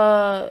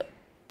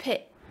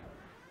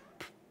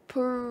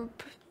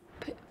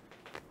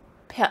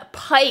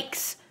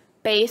 Pike's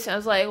Base. I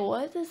was like,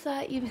 what does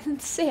that even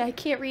say? I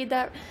can't read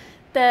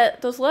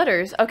those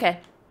letters. Okay.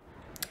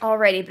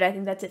 Alrighty, but I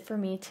think that's it for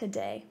me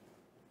today.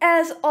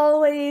 As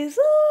always,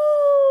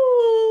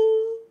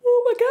 oh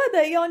my god,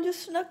 that yawn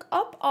just snuck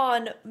up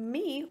on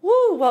me.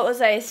 Woo, what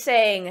was I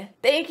saying?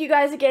 Thank you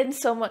guys again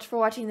so much for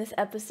watching this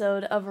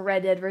episode of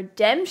Red Dead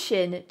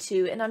Redemption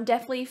 2, and I'm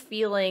definitely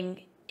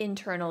feeling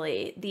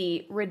internally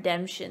the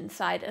redemption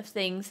side of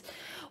things.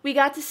 We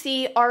got to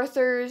see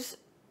Arthur's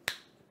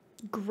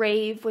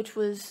grave, which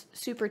was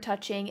super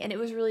touching, and it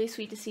was really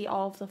sweet to see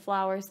all of the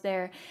flowers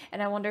there,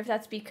 and I wonder if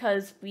that's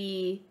because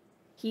he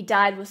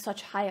died with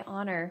such high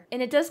honor.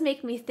 And it does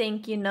make me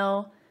think, you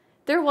know,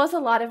 there was a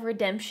lot of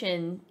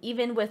redemption,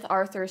 even with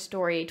Arthur's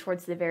story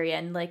towards the very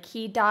end. Like,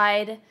 he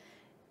died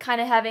kind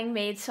of having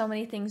made so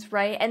many things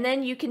right, and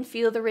then you can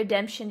feel the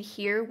redemption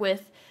here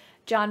with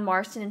John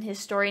Marston and his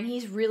story, and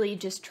he's really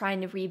just trying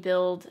to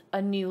rebuild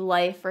a new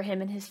life for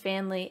him and his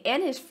family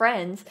and his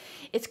friends.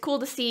 It's cool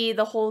to see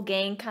the whole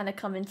gang kind of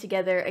coming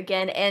together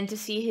again, and to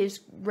see his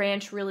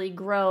ranch really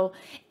grow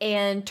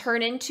and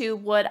turn into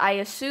what I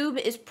assume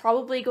is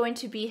probably going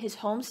to be his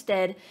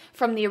homestead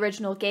from the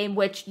original game,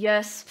 which,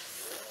 yes,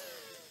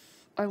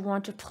 I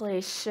want to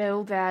play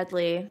so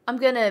badly. I'm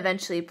gonna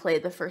eventually play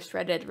the first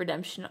Red Dead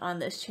Redemption on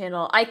this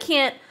channel. I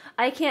can't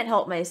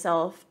help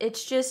myself.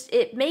 It's just,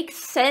 it makes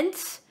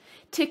sense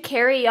to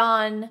carry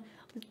on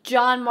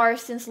John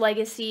Marston's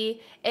legacy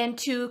and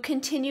to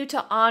continue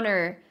to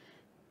honor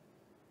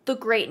the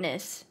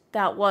greatness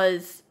that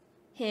was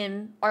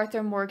him,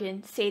 Arthur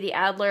Morgan, Sadie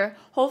Adler.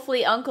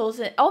 Hopefully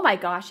Uncle's, oh my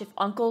gosh, if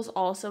Uncle's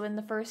also in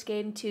the first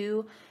game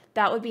too,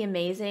 that would be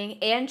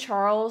amazing. And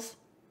Charles,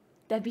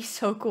 that'd be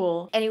so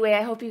cool. Anyway,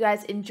 I hope you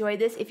guys enjoyed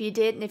this. If you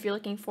did, and if you're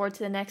looking forward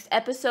to the next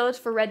episodes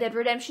for Red Dead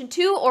Redemption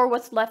 2 or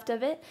what's left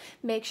of it,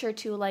 make sure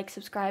to like,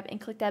 subscribe, and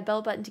click that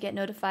bell button to get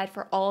notified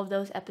for all of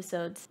those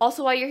episodes.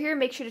 Also, while you're here,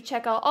 make sure to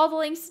check out all the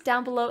links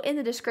down below in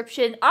the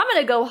description. I'm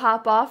gonna go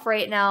hop off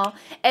right now,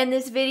 end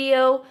this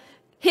video,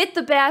 hit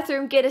the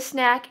bathroom, get a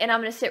snack, and I'm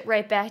gonna sit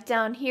right back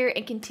down here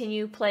and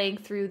continue playing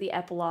through the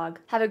epilogue.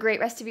 Have a great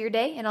rest of your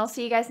day, and I'll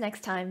see you guys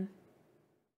next time.